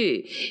contact with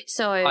you.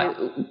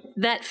 So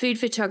that food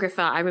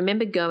photographer, I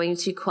remember going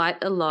to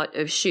quite a lot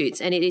of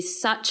shoots, and it is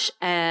such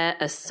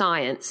a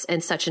science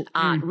and such an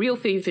art. Real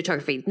food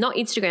photography, not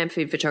Instagram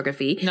food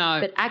photography,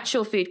 but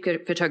actual food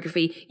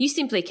photography. You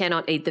simply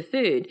cannot eat the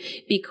food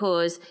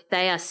because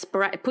they are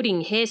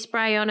putting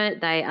hairspray on it.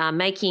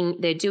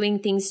 They're doing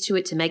things to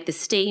it to make the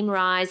steam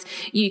rise.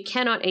 You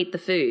cannot eat the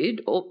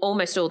food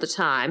almost all the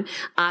time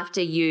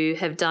after you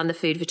have done the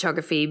food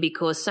photography,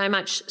 because so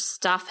much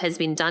stuff has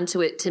been done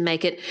to it to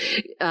make it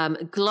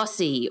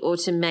glossy, or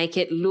to make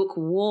it look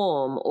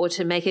warm, or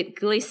to make it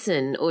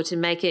glisten, or to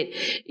make it,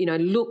 you know,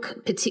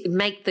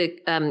 make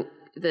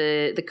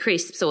the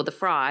crisps or the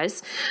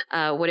fries,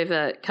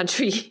 whatever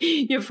country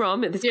you're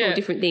from, it's called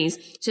different things,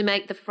 to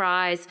make the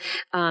fries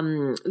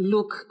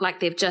look like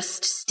they've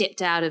just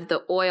stepped out of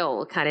the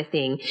oil kind of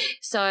thing.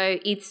 So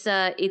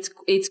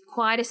it's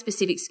quite a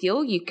specific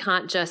skill. You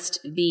can't just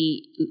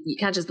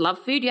love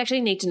food. You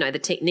actually need to know the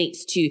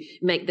techniques to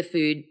make the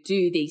food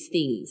do these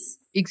things.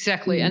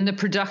 Exactly, and the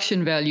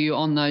production value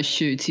on those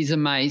shoots is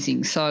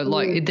amazing. So,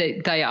 like,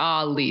 they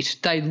are lit.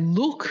 They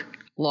look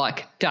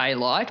like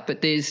daylight,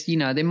 but there's, you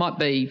know, there might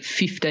be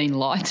 15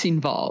 lights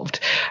involved,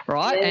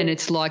 right? And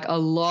it's like a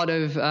lot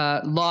of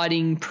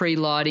lighting,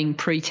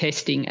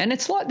 pre-testing. And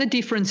it's like the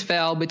difference,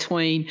 Val,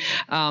 between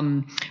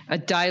a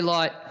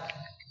daylight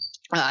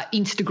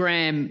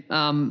Instagram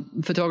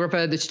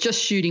photographer that's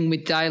just shooting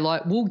with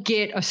daylight will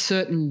get a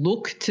certain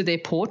look to their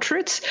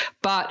portraits,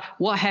 but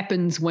what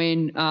happens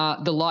when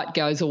the light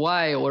goes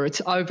away or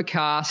it's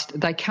overcast,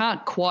 they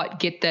can't quite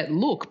get that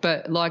look.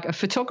 But like a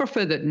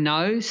photographer that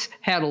knows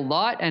how to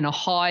light, and a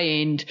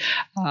high-end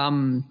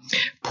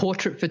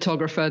portrait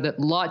photographer that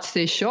lights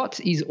their shots,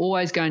 is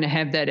always going to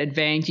have that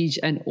advantage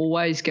and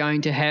always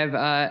going to have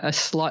a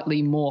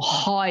slightly more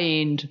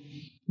high-end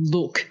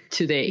look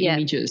to their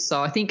images.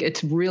 So I think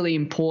it's really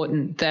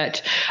important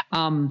that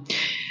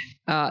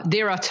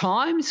there are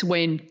times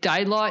when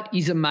daylight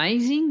is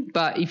amazing,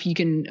 but if you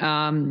can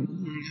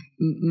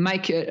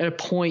make it a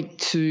point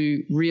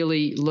to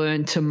really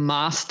learn to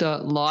master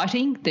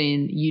lighting,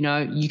 then, you know,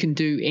 you can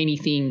do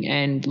anything.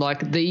 And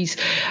like these,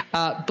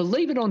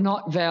 believe it or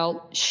not,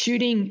 Val,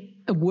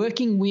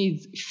 working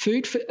with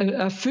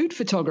a food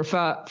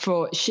photographer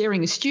for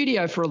sharing a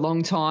studio for a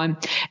long time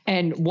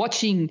and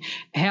watching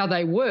how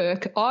they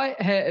work, I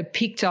have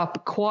picked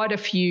up quite a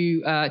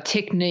few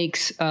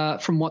techniques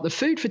from what the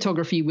food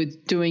photography was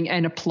doing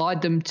and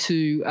applied them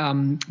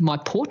to my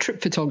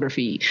portrait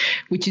photography,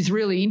 which is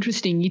really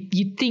interesting.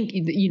 You'd think,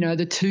 you know,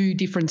 the two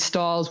different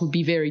styles would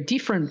be very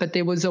different, but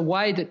there was a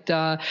way that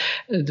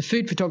the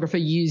food photographer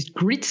used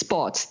grit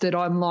spots that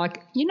I'm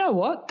like, you know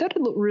what, that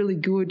would look really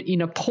good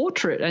in a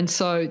portrait. And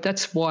so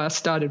that's why I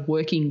started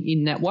working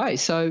in that way.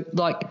 So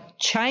like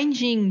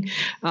changing,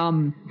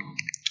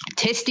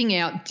 testing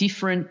out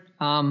different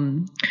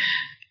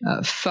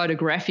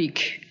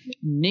photographic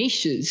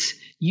niches,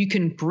 you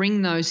can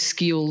bring those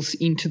skills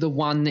into the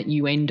one that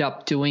you end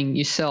up doing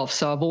yourself.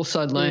 So I've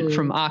also learned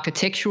from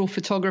architectural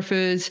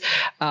photographers,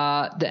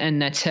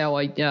 and that's how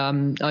I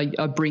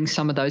bring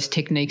some of those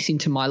techniques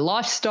into my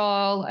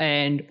lifestyle,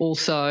 and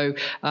also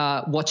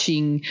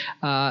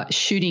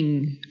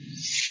shooting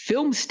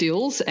film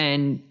stills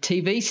and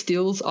TV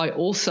stills. I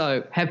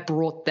also have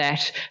brought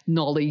that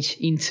knowledge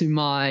into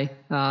my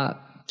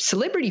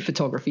celebrity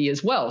photography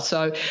as well.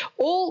 So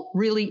all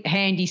really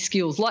handy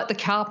skills, like the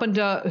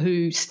carpenter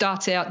who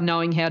starts out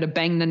knowing how to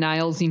bang the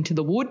nails into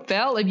the wood.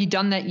 Val, have you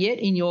done that yet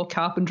in your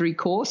carpentry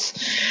course?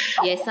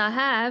 Yes, I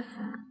have.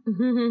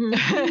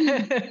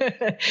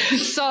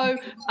 So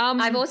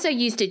I've also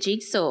used a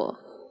jigsaw.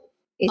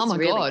 It's oh my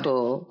really God.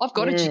 Cool. I've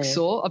got a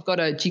jigsaw. I've got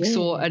a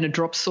jigsaw and a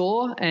drop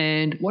saw,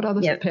 and what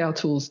other power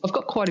tools? I've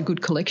got quite a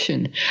good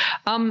collection.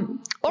 All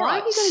Why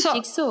right. have you got a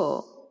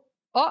jigsaw?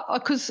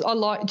 Because I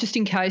like, just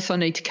in case I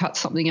need to cut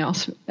something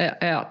else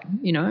out,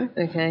 you know.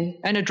 Okay.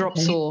 And a drop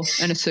saw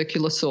and a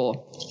circular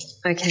saw.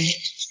 Okay.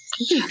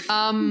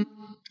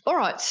 All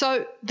right,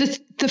 so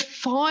to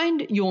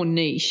find your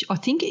niche, I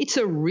think it's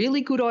a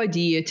really good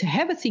idea to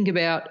have a think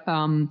about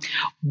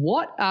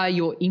what are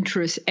your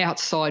interests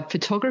outside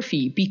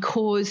photography,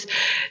 because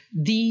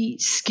the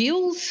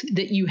skills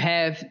that you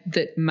have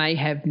that may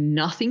have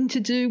nothing to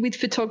do with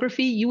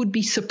photography, you would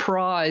be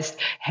surprised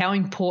how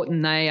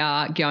important they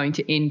are going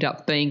to end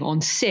up being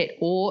on set,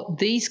 or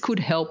these could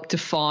help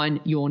define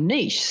your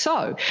niche.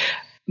 So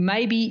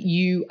maybe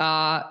you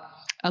are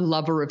a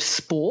lover of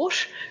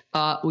sport,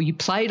 or you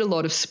played a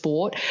lot of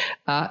sport,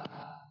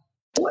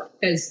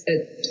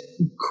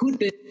 could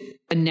be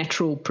a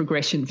natural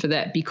progression for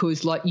that,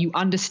 because like you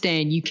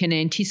understand, you can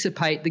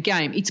anticipate the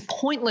game. It's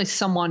pointless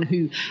someone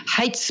who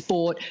hates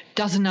sport,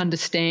 doesn't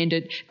understand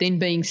it, then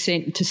being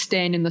sent to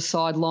stand in the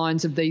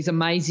sidelines of these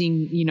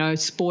amazing,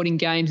 sporting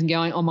games and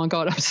going, oh my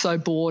God, I'm so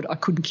bored, I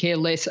couldn't care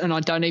less, and I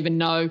don't even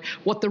know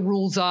what the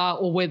rules are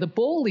or where the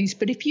ball is.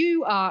 But if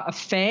you are a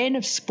fan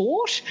of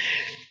sport,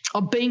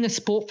 being a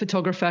sport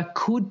photographer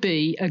could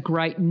be a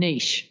great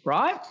niche,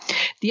 right?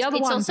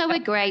 It's also a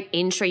great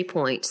entry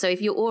point. So if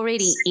you're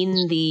already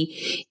in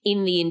the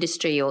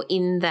industry or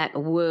in that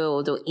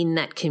world or in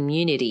that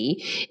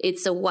community,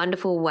 it's a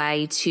wonderful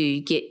way to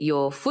get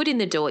your foot in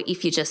the door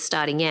if you're just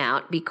starting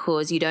out,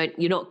 because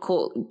you're not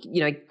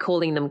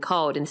calling them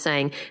cold and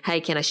saying, hey,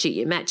 can I shoot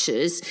your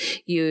matches?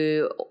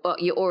 You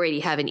already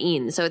have an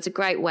in. So it's a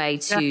great way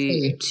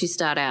to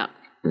start out.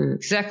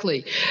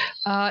 Exactly.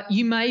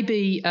 You may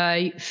be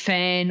a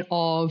fan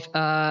of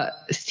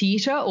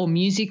theatre or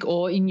music,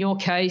 or in your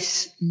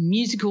case,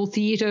 musical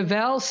theatre,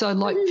 Val. So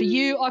like for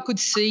you, I could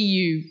see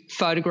you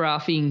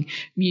photographing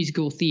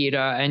musical theatre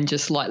and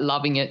just like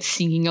loving it,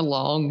 singing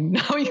along,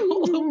 knowing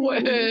all the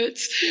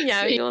words.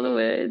 Knowing all the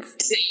words.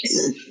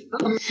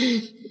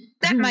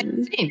 That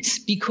makes sense,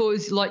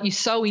 because like you're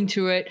so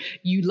into it,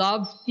 you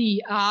love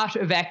the art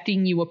of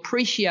acting, you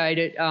appreciate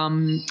it,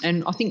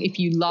 and I think if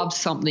you love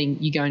something,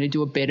 you're going to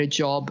do a better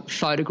job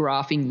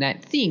photographing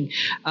that thing.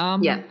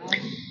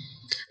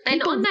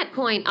 And on that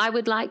point, I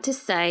would like to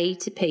say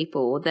to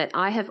people that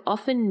I have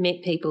often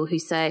met people who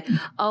say,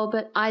 oh,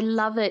 but I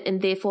love it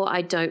and therefore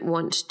I don't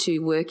want to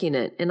work in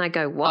it. And I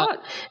go,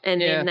 what?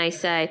 Then they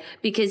say,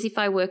 because if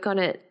I work on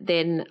it,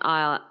 then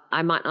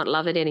I might not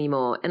love it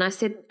anymore. And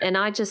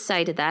I just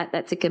say to that,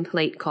 that's a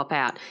complete cop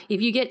out.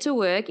 If you get to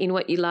work in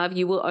what you love,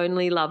 you will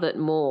only love it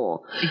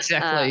more.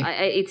 Exactly.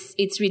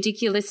 It's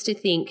ridiculous to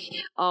think,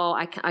 oh,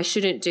 I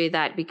shouldn't do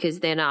that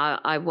because then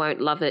I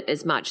won't love it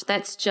as much.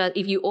 That's just,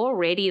 if you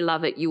already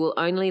love it, you will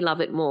only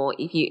love it more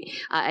if you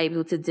are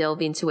able to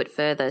delve into it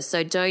further.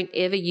 So don't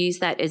ever use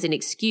that as an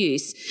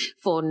excuse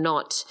for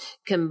not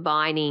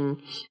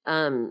combining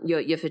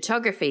your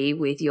photography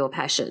with your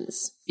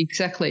passions.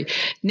 Exactly.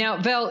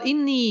 Now, Val,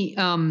 in the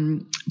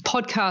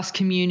podcast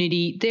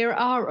community, there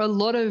are a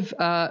lot of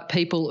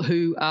people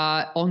who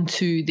are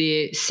onto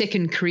their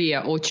second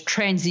career or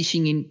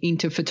transitioning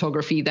into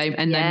photography. They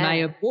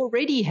may have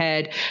already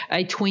had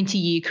a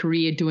 20-year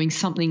career doing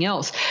something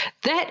else.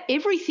 That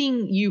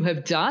everything you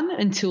have done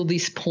until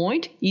this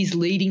point is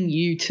leading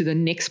you to the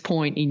next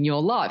point in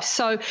your life.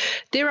 So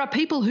there are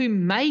people who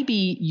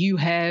maybe you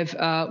have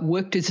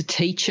worked as a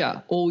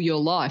teacher all your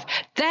life.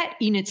 That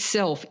in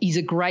itself is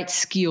a great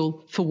skill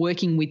for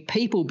working with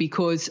people,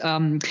 because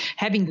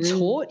having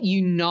taught,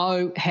 you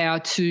know how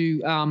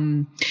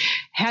to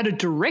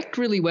direct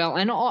really well.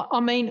 And I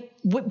mean,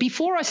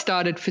 before I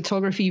started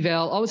photography,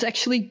 Val, I was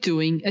actually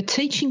doing a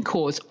teaching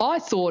course. I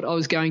thought I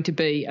was going to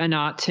be an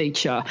art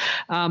teacher,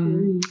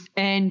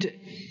 and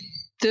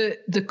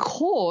the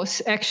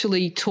course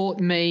actually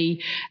taught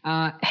me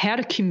how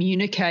to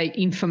communicate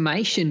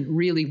information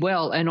really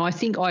well, and I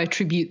think I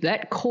attribute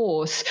that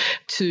course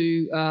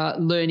to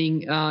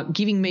learning,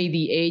 giving me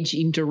the edge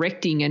in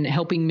directing and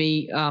helping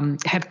me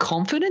have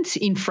confidence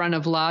in front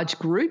of large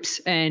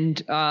groups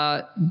and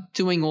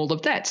doing all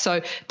of that.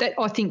 So that,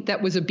 I think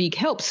that was a big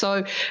help.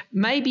 So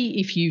maybe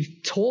if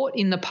you've taught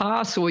in the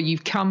past or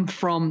you've come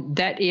from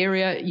that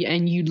area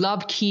and you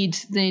love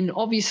kids, then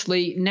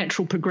obviously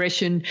natural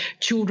progression,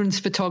 children's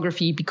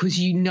photography, because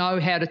you know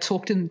how to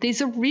talk to them.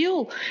 There's a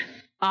real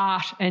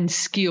art and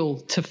skill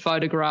to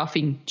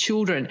photographing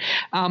children.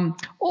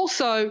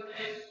 Also,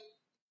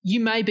 you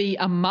may be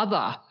a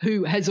mother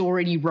who has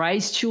already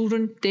raised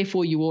children,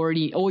 therefore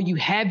you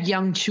have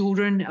young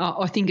children.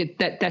 I think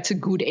that's a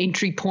good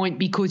entry point,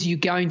 because you're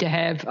going to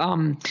have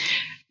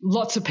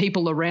lots of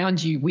people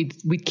around you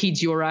with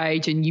kids your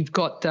age, and you've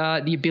got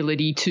the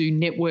ability to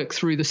network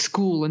through the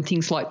school and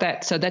things like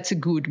that. So that's a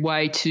good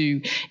way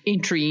to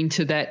entry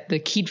into the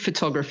kid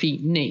photography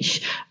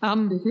niche.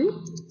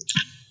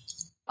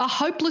 A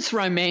hopeless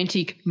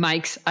romantic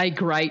makes a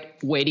great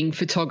wedding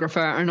photographer,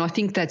 and I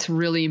think that's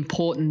really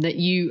important, that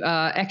you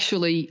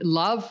actually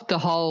love the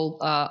whole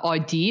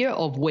idea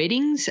of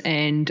weddings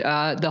and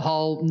the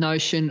whole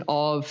notion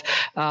of,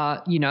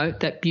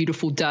 that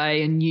beautiful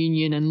day and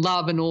union and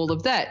love and all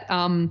of that.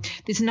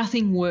 There's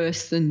nothing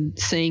worse than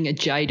seeing a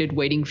jaded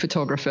wedding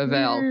photographer,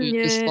 Val, who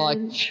just like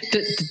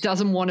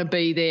doesn't want to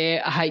be there,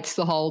 hates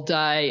the whole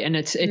day, and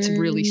it's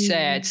really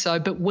sad. So,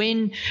 but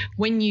when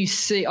you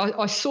see,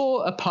 I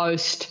saw a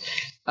post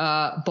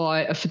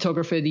by a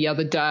photographer the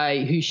other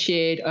day who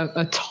shared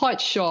a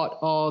tight shot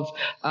of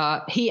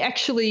he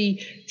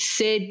actually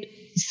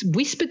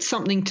whispered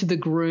something to the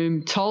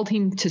groom, told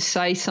him to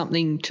say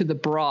something to the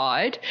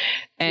bride,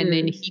 and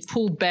then he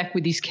pulled back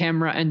with his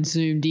camera and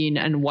zoomed in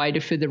and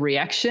waited for the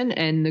reaction,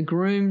 and the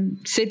groom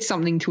said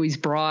something to his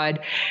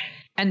bride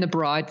and the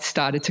bride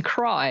started to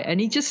cry, and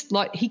he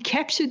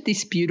captured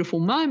this beautiful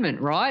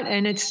moment, right?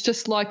 And it's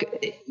just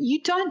like,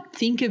 you don't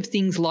think of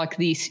things like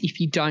this if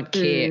you don't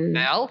care,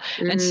 Val.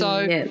 And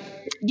so,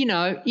 you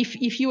know,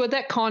 if you are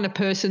that kind of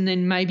person,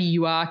 then maybe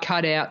you are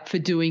cut out for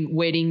doing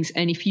weddings.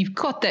 And if you've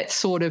got that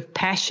sort of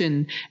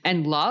passion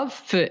and love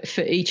for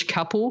each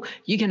couple,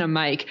 you're going to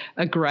make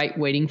a great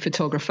wedding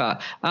photographer.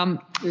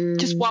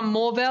 Just one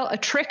more, Val, a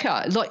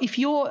trekker. Like if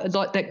you're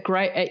like that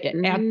great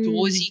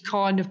outdoorsy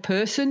kind of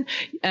person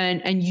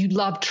and you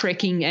love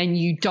trekking and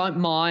you don't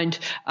mind,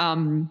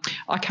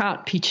 I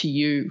can't picture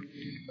you.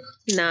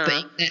 No.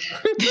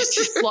 This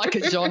is like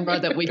a genre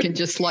that we can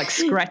just like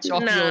scratch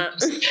off your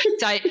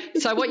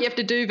list. So what you have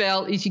to do,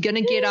 Val, is you're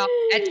going to get up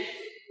at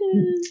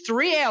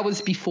 3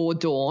 hours before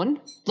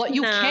dawn. Like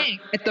you can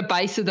at the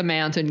base of the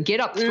mountain, get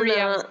up 3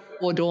 hours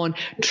before dawn,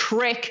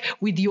 trek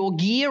with your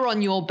gear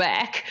on your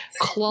back,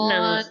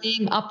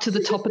 climbing up to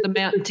the top of the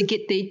mountain to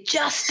get there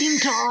just in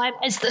time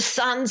as the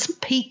sun's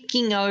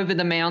peeking over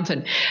the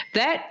mountain.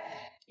 That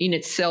in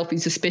itself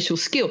is a special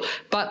skill.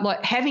 But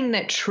like having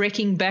that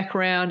trekking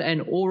background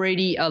and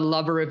already a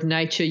lover of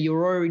nature,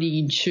 you're already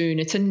in tune.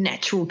 It's a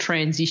natural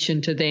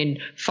transition to then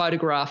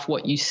photograph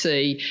what you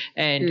see.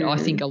 And I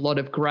think a lot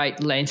of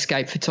great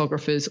landscape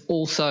photographers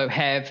also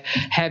have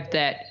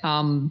that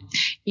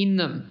in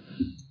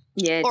them.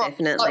 Yeah,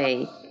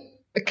 definitely.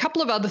 A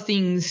couple of other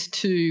things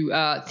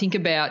to think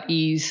about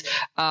is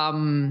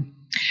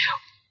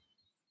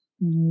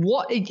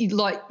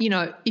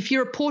if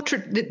you're a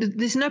portrait,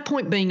 there's no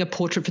point being a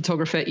portrait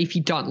photographer if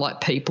you don't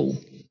like people.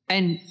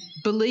 And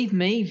believe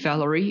me,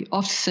 Valerie,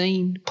 I've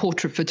seen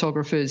portrait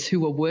photographers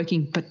who are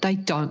working, but they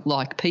don't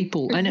like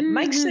people, and it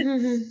makes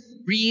it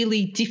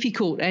really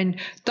difficult. And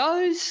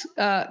those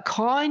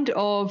kind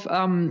of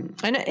and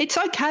it's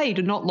okay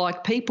to not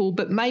like people,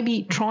 but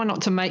maybe try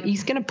not to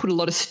he's going to put a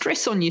lot of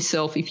stress on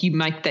yourself if you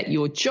make that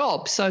your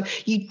job. So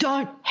you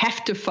don't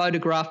have to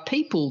photograph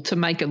people to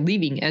make a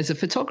living as a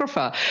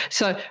photographer.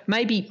 So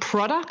maybe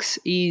products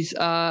is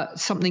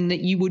something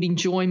that you would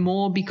enjoy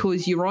more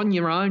because you're on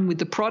your own with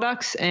the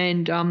products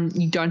and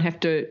you don't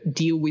have to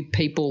deal with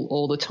people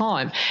all the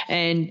time.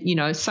 And, you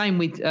know, same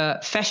with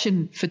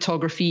fashion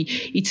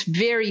photography. It's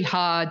very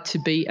hard to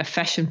be a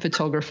fashion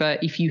photographer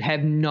if you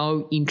have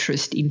no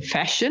interest in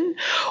fashion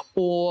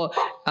or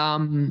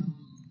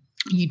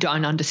you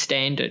don't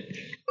understand it.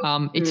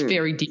 It's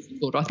very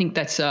difficult. I think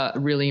that's a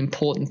really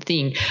important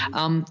thing.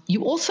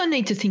 You also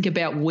need to think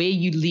about where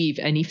you live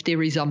and if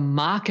there is a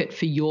market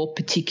for your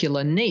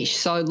particular niche.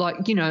 So,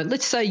 like, you know,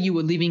 let's say you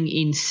were living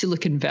in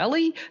Silicon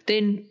Valley,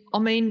 then, I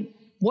mean,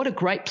 what a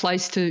great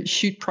place to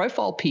shoot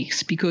profile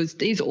pics because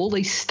there's all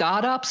these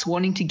startups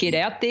wanting to get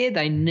out there.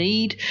 They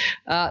need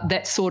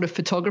that sort of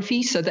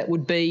photography, so that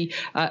would be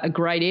a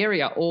great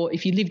area. Or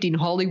if you lived in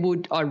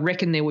Hollywood, I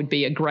reckon there would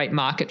be a great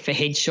market for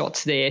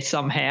headshots there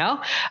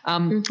somehow.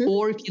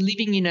 Or if you're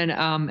living in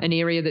an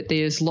area that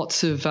there's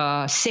lots of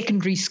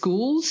secondary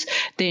schools,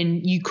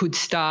 then you could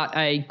start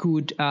a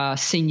good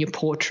senior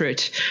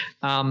portrait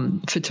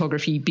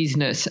photography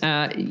business.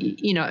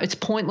 You know, it's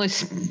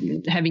pointless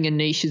having a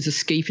niche as a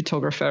ski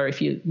photographer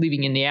if you're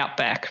living in the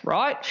outback,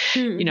 right?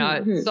 You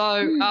know,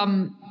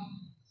 so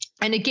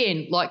and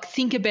again, like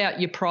think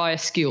about your prior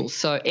skills.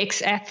 So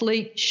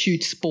ex-athlete,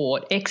 shoot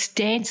sport.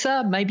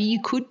 Ex-dancer, maybe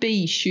you could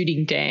be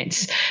shooting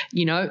dance.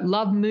 You know,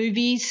 love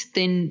movies,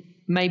 then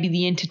maybe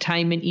the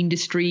entertainment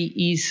industry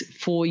is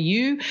for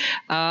you.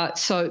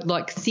 So,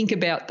 like, think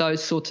about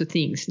those sorts of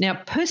things. Now,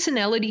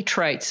 personality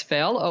traits,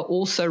 Val, are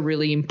also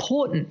really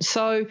important.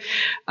 So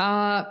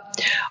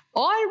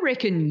I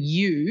reckon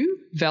you,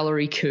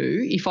 Valerie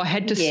Khoo, if I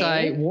had to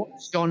say what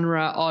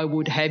genre I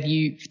would have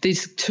you,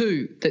 there's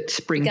two that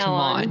spring to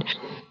mind.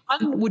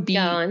 One would be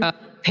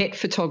pet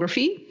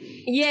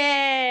photography.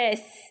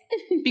 Yes.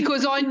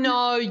 Because I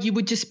know you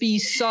would just be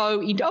so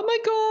into, oh my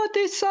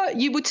God,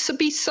 you would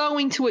be so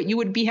into it. You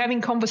would be having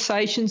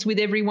conversations with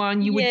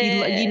everyone. You would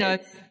be, you know,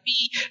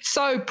 be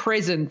so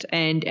present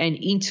and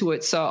into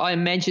it. So I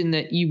imagine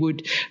that you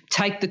would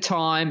take the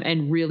time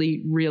and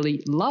really,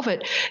 really love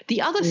it.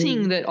 The other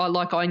thing that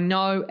I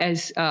know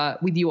as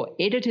with your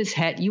editor's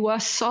hat, you are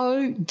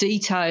so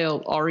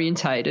detail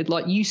orientated.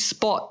 Like you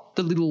spot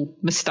the little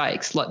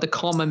mistakes, like the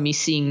comma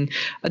missing,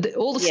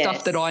 all the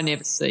stuff that I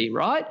never see,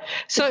 right?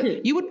 So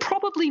you would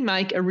probably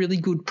make a really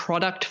good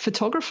product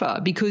photographer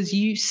because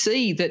you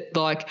see that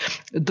like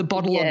the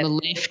bottle on the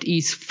left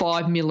is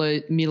 5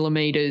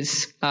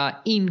 millimeters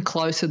in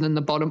closer than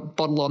the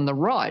bottle on the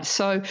right.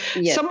 So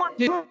someone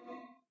who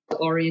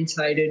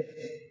orientated,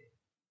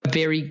 a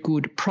very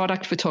good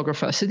product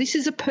photographer. So this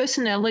is a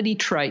personality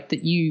trait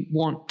that you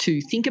want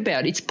to think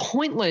about. It's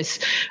pointless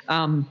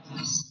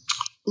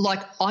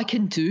like I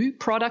can do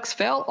products,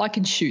 Val. I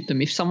can shoot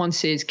them. If someone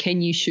says,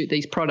 can you shoot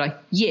these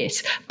products?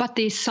 Yes, but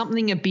there's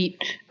something a bit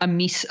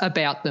amiss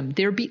about them.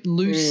 They're a bit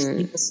loose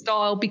in the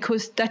style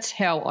because that's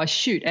how I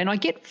shoot. And I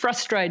get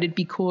frustrated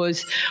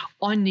because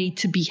I need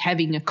to be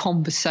having a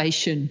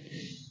conversation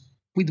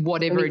with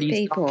whatever it is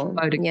people.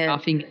 I'm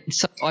photographing. Yeah.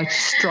 So I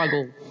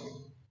struggle.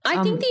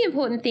 I think the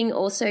important thing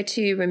also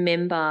to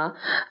remember,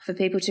 for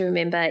people to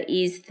remember,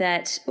 is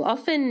that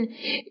often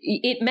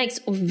it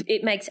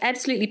makes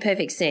absolutely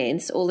perfect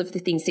sense, all of the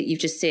things that you've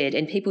just said,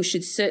 and people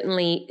should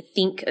certainly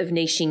think of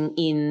niching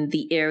in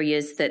the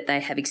areas that they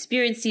have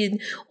experience in,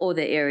 or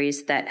the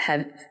areas that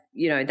have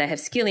they have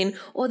skill in,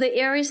 or the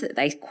areas that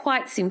they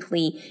quite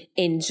simply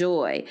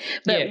enjoy.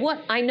 But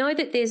what I know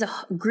that there's a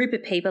group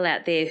of people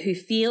out there who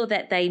feel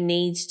that they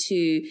need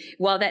to,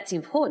 while that's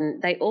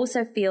important, they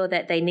also feel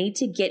that they need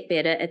to get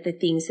better at the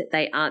things that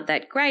they aren't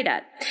that great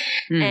at.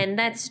 And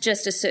that's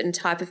just a certain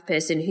type of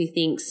person who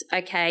thinks,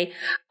 okay,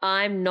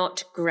 I'm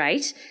not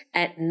great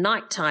at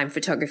nighttime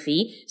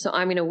photography, so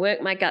I'm going to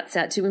work my guts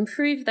out to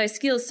improve those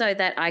skills so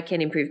that I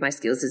can improve my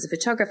skills as a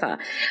photographer.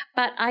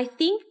 But I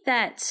think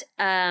that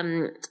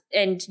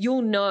and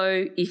you'll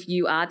know if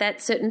you are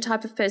that certain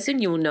type of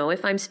person. You'll know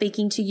if I'm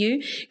speaking to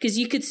you, because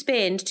you could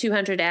spend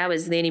 200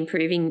 hours then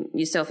improving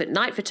yourself at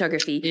night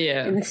photography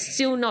and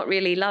still not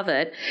really love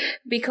it,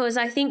 because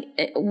I think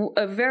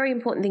a very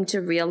important thing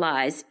to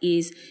realize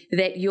is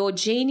that your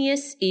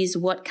genius is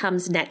what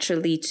comes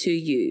naturally to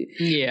you.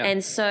 Yeah.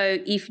 And so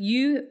if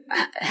you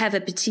have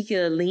a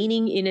particular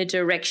leaning in a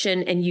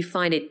direction and you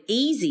find it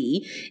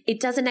easy,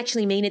 it doesn't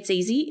actually mean it's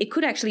easy. It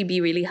could actually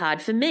be really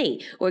hard for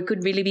me, or it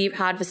could really be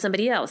hard for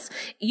somebody else.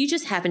 You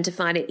just happen to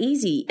find it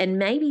easy, and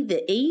maybe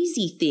the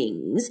easy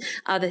things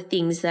are the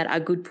things that are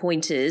good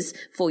pointers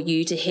for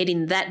you to head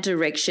in that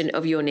direction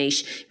of your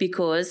niche,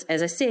 because,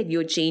 as I said,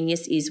 your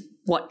genius is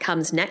what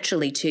comes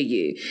naturally to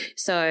you.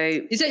 So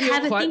is that your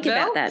have quote, a think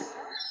Val? about that.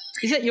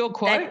 Is that your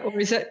quote, or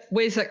is that,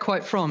 where's that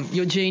quote from?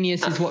 Your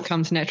genius is what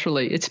comes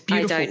naturally. It's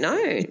beautiful. I don't know.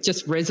 It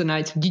just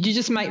resonates. Did you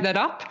just make that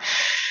up?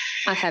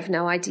 I have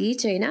no idea,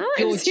 Gina.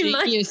 Your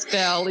genius,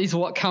 Val, is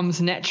what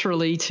comes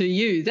naturally to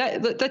you.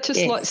 That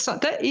just like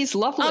that is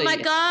lovely. Oh my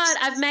God,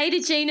 I've made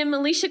a Gina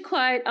Militia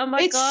quote. Oh my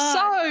God, it's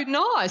so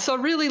nice. I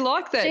really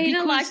like that.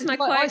 Gina likes my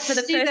quote for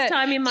the first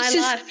time in my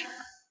life.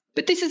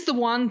 But this is the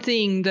one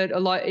thing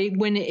that, like,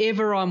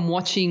 whenever I'm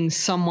watching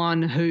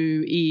someone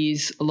who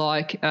is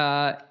like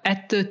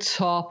at the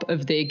top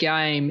of their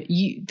game,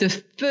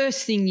 the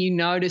first thing you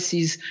notice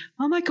is,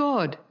 oh my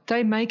God,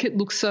 they make it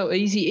look so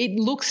easy. It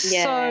looks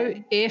so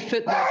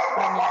effortless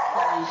when you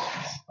play.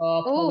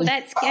 Oh,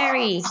 that's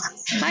Gary.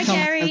 Hi,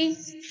 Gary.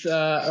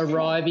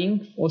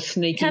 Arriving or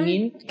sneaking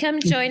in. Come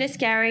join us,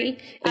 Gary.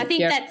 I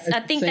think that's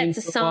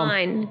a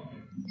sign.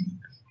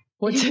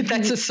 What's it?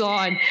 That's a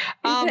sign.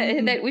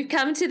 That we've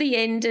come to the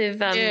end of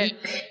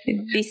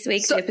this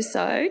week's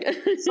episode.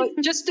 So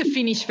just to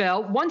finish,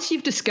 Val, once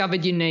you've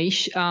discovered your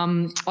niche,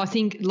 I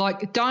think,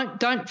 like,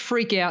 don't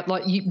freak out.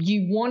 Like,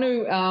 you want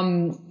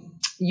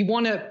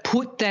to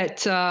put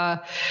that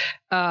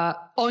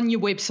on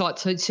your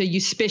website. So your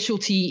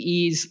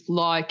specialty is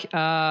like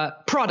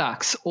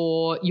products,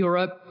 or you're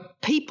a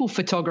people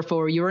photographer,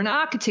 or you're an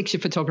architecture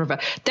photographer.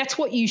 That's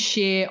what you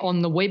share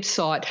on the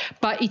website.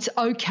 But it's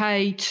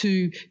okay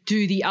to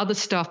do the other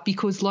stuff,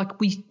 because, like,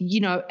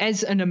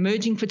 as an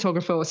emerging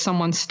photographer or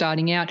someone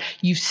starting out,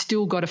 you've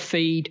still got to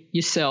feed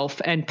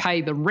yourself and pay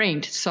the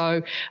rent.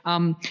 So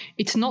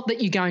it's not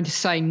that you're going to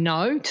say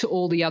no to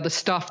all the other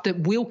stuff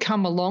that will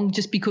come along,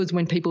 just because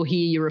when people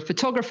hear you're a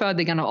photographer,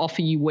 they're going to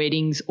offer you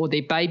weddings or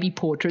their baby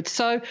portraits.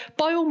 So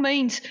by all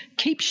means,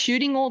 keep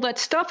shooting all that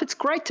stuff. It's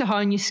great to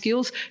hone your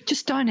skills.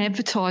 Just don't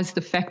advertise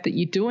the fact that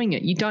you're doing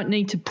it. You don't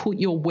need to put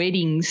your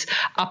weddings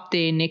up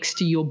there next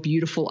to your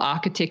beautiful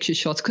architecture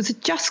shots, because it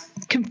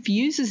just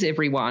confuses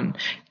everyone,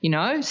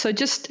 So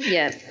just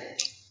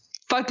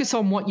focus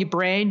on what your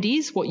brand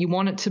is, what you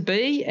want it to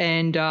be,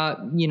 and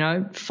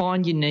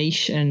find your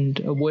niche and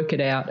work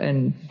it out.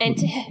 And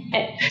to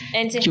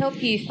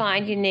help you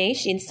find your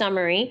niche, in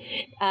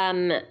summary,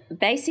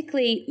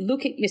 basically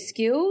look at your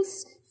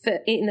skills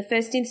in the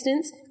first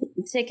instance.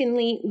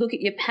 Secondly, look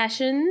at your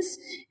passions,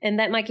 and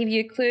that might give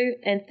you a clue.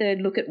 And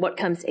third, look at what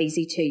comes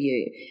easy to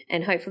you,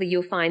 and hopefully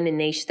you'll find the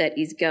niche that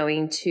is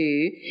going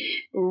to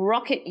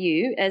rocket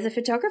you as a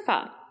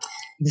photographer.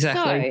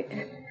 Exactly.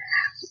 So,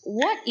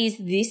 what is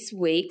this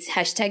week's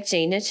Hashtag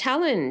Gina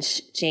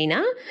Challenge,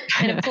 Gina?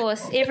 And, of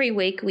course, every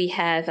week we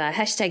have a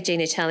Hashtag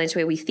Gina Challenge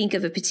where we think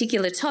of a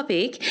particular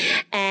topic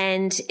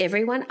and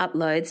everyone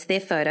uploads their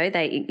photo.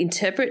 They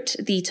interpret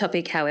the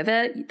topic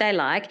however they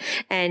like,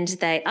 and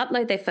they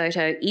upload their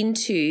photo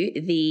into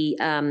the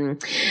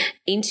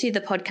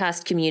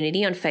podcast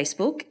community on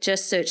Facebook.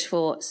 Just search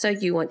for So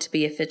You Want to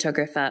Be a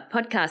Photographer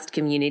podcast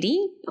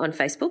community on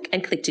Facebook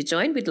and click to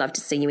join. We'd love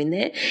to see you in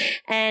there.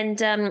 And,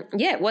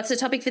 what's the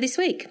topic for this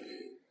week?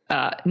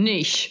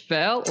 niche,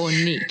 Val, or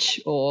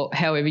niche, or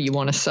however you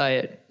want to say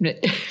it.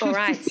 All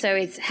right, so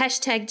it's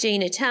hashtag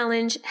Gina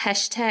Challenge,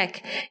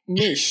 hashtag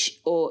niche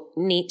or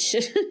niche,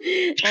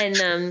 and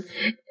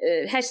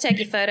hashtag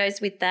your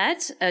photos with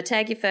that,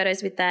 tag your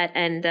photos with that,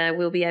 and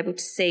we'll be able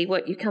to see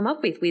what you come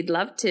up with. We'd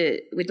love to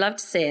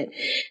see it.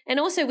 And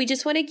also, we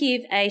just want to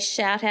give a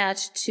shout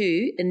out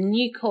to a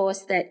new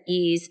course that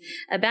is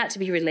about to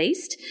be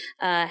released,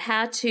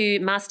 how to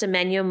master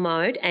manual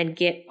mode and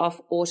get off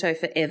auto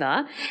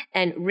forever,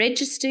 and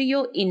register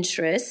your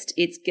interest.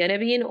 It's going to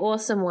be an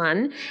awesome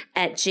one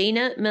at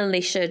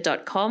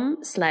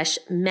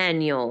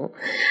ginamilitia.com/manual,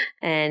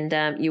 and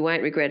you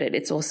won't regret it.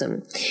 It's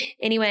awesome.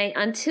 Anyway,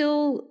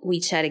 until we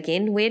chat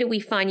again, where do we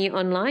find you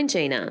online,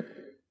 Gina?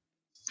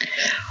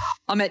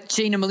 I'm at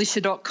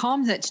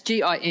ginamilitia.com. That's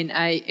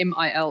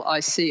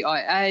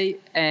GINAMILICIA.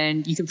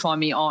 And you can find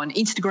me on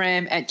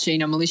Instagram at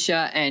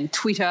ginamilitia, and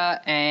Twitter,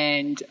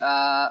 and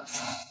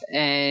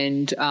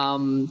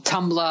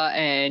Tumblr,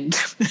 and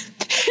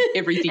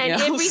everything and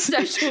else. And every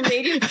social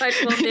media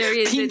platform there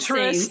is.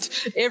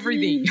 Pinterest,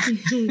 everything.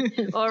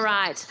 All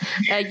right.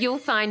 You'll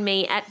find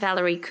me at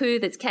Valerie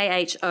Khoo, that's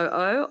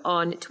KHOO,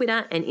 on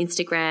Twitter and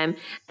Instagram.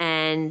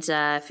 And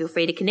feel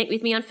free to connect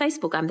with me on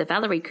Facebook. I'm the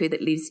Valerie Khoo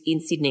that lives in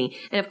Sydney.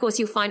 And, of course,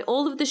 you'll find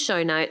all of the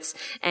show notes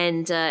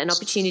and an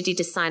opportunity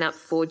to sign up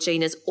for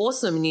Gina's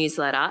awesome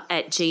newsletter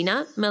at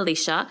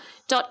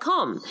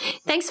ginamilitia.com.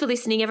 Thanks for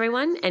listening,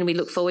 everyone, and we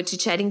look forward to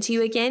chatting to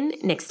you again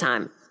next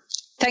time.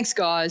 Thanks,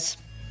 guys.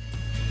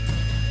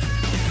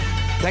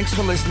 Thanks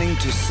for listening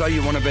to So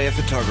You Want to Be a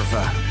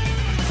Photographer.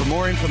 For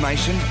more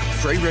information,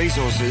 free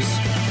resources,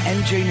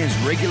 and Gina's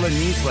regular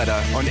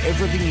newsletter on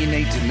everything you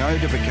need to know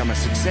to become a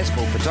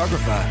successful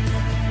photographer,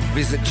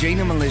 visit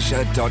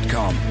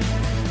ginamilitia.com.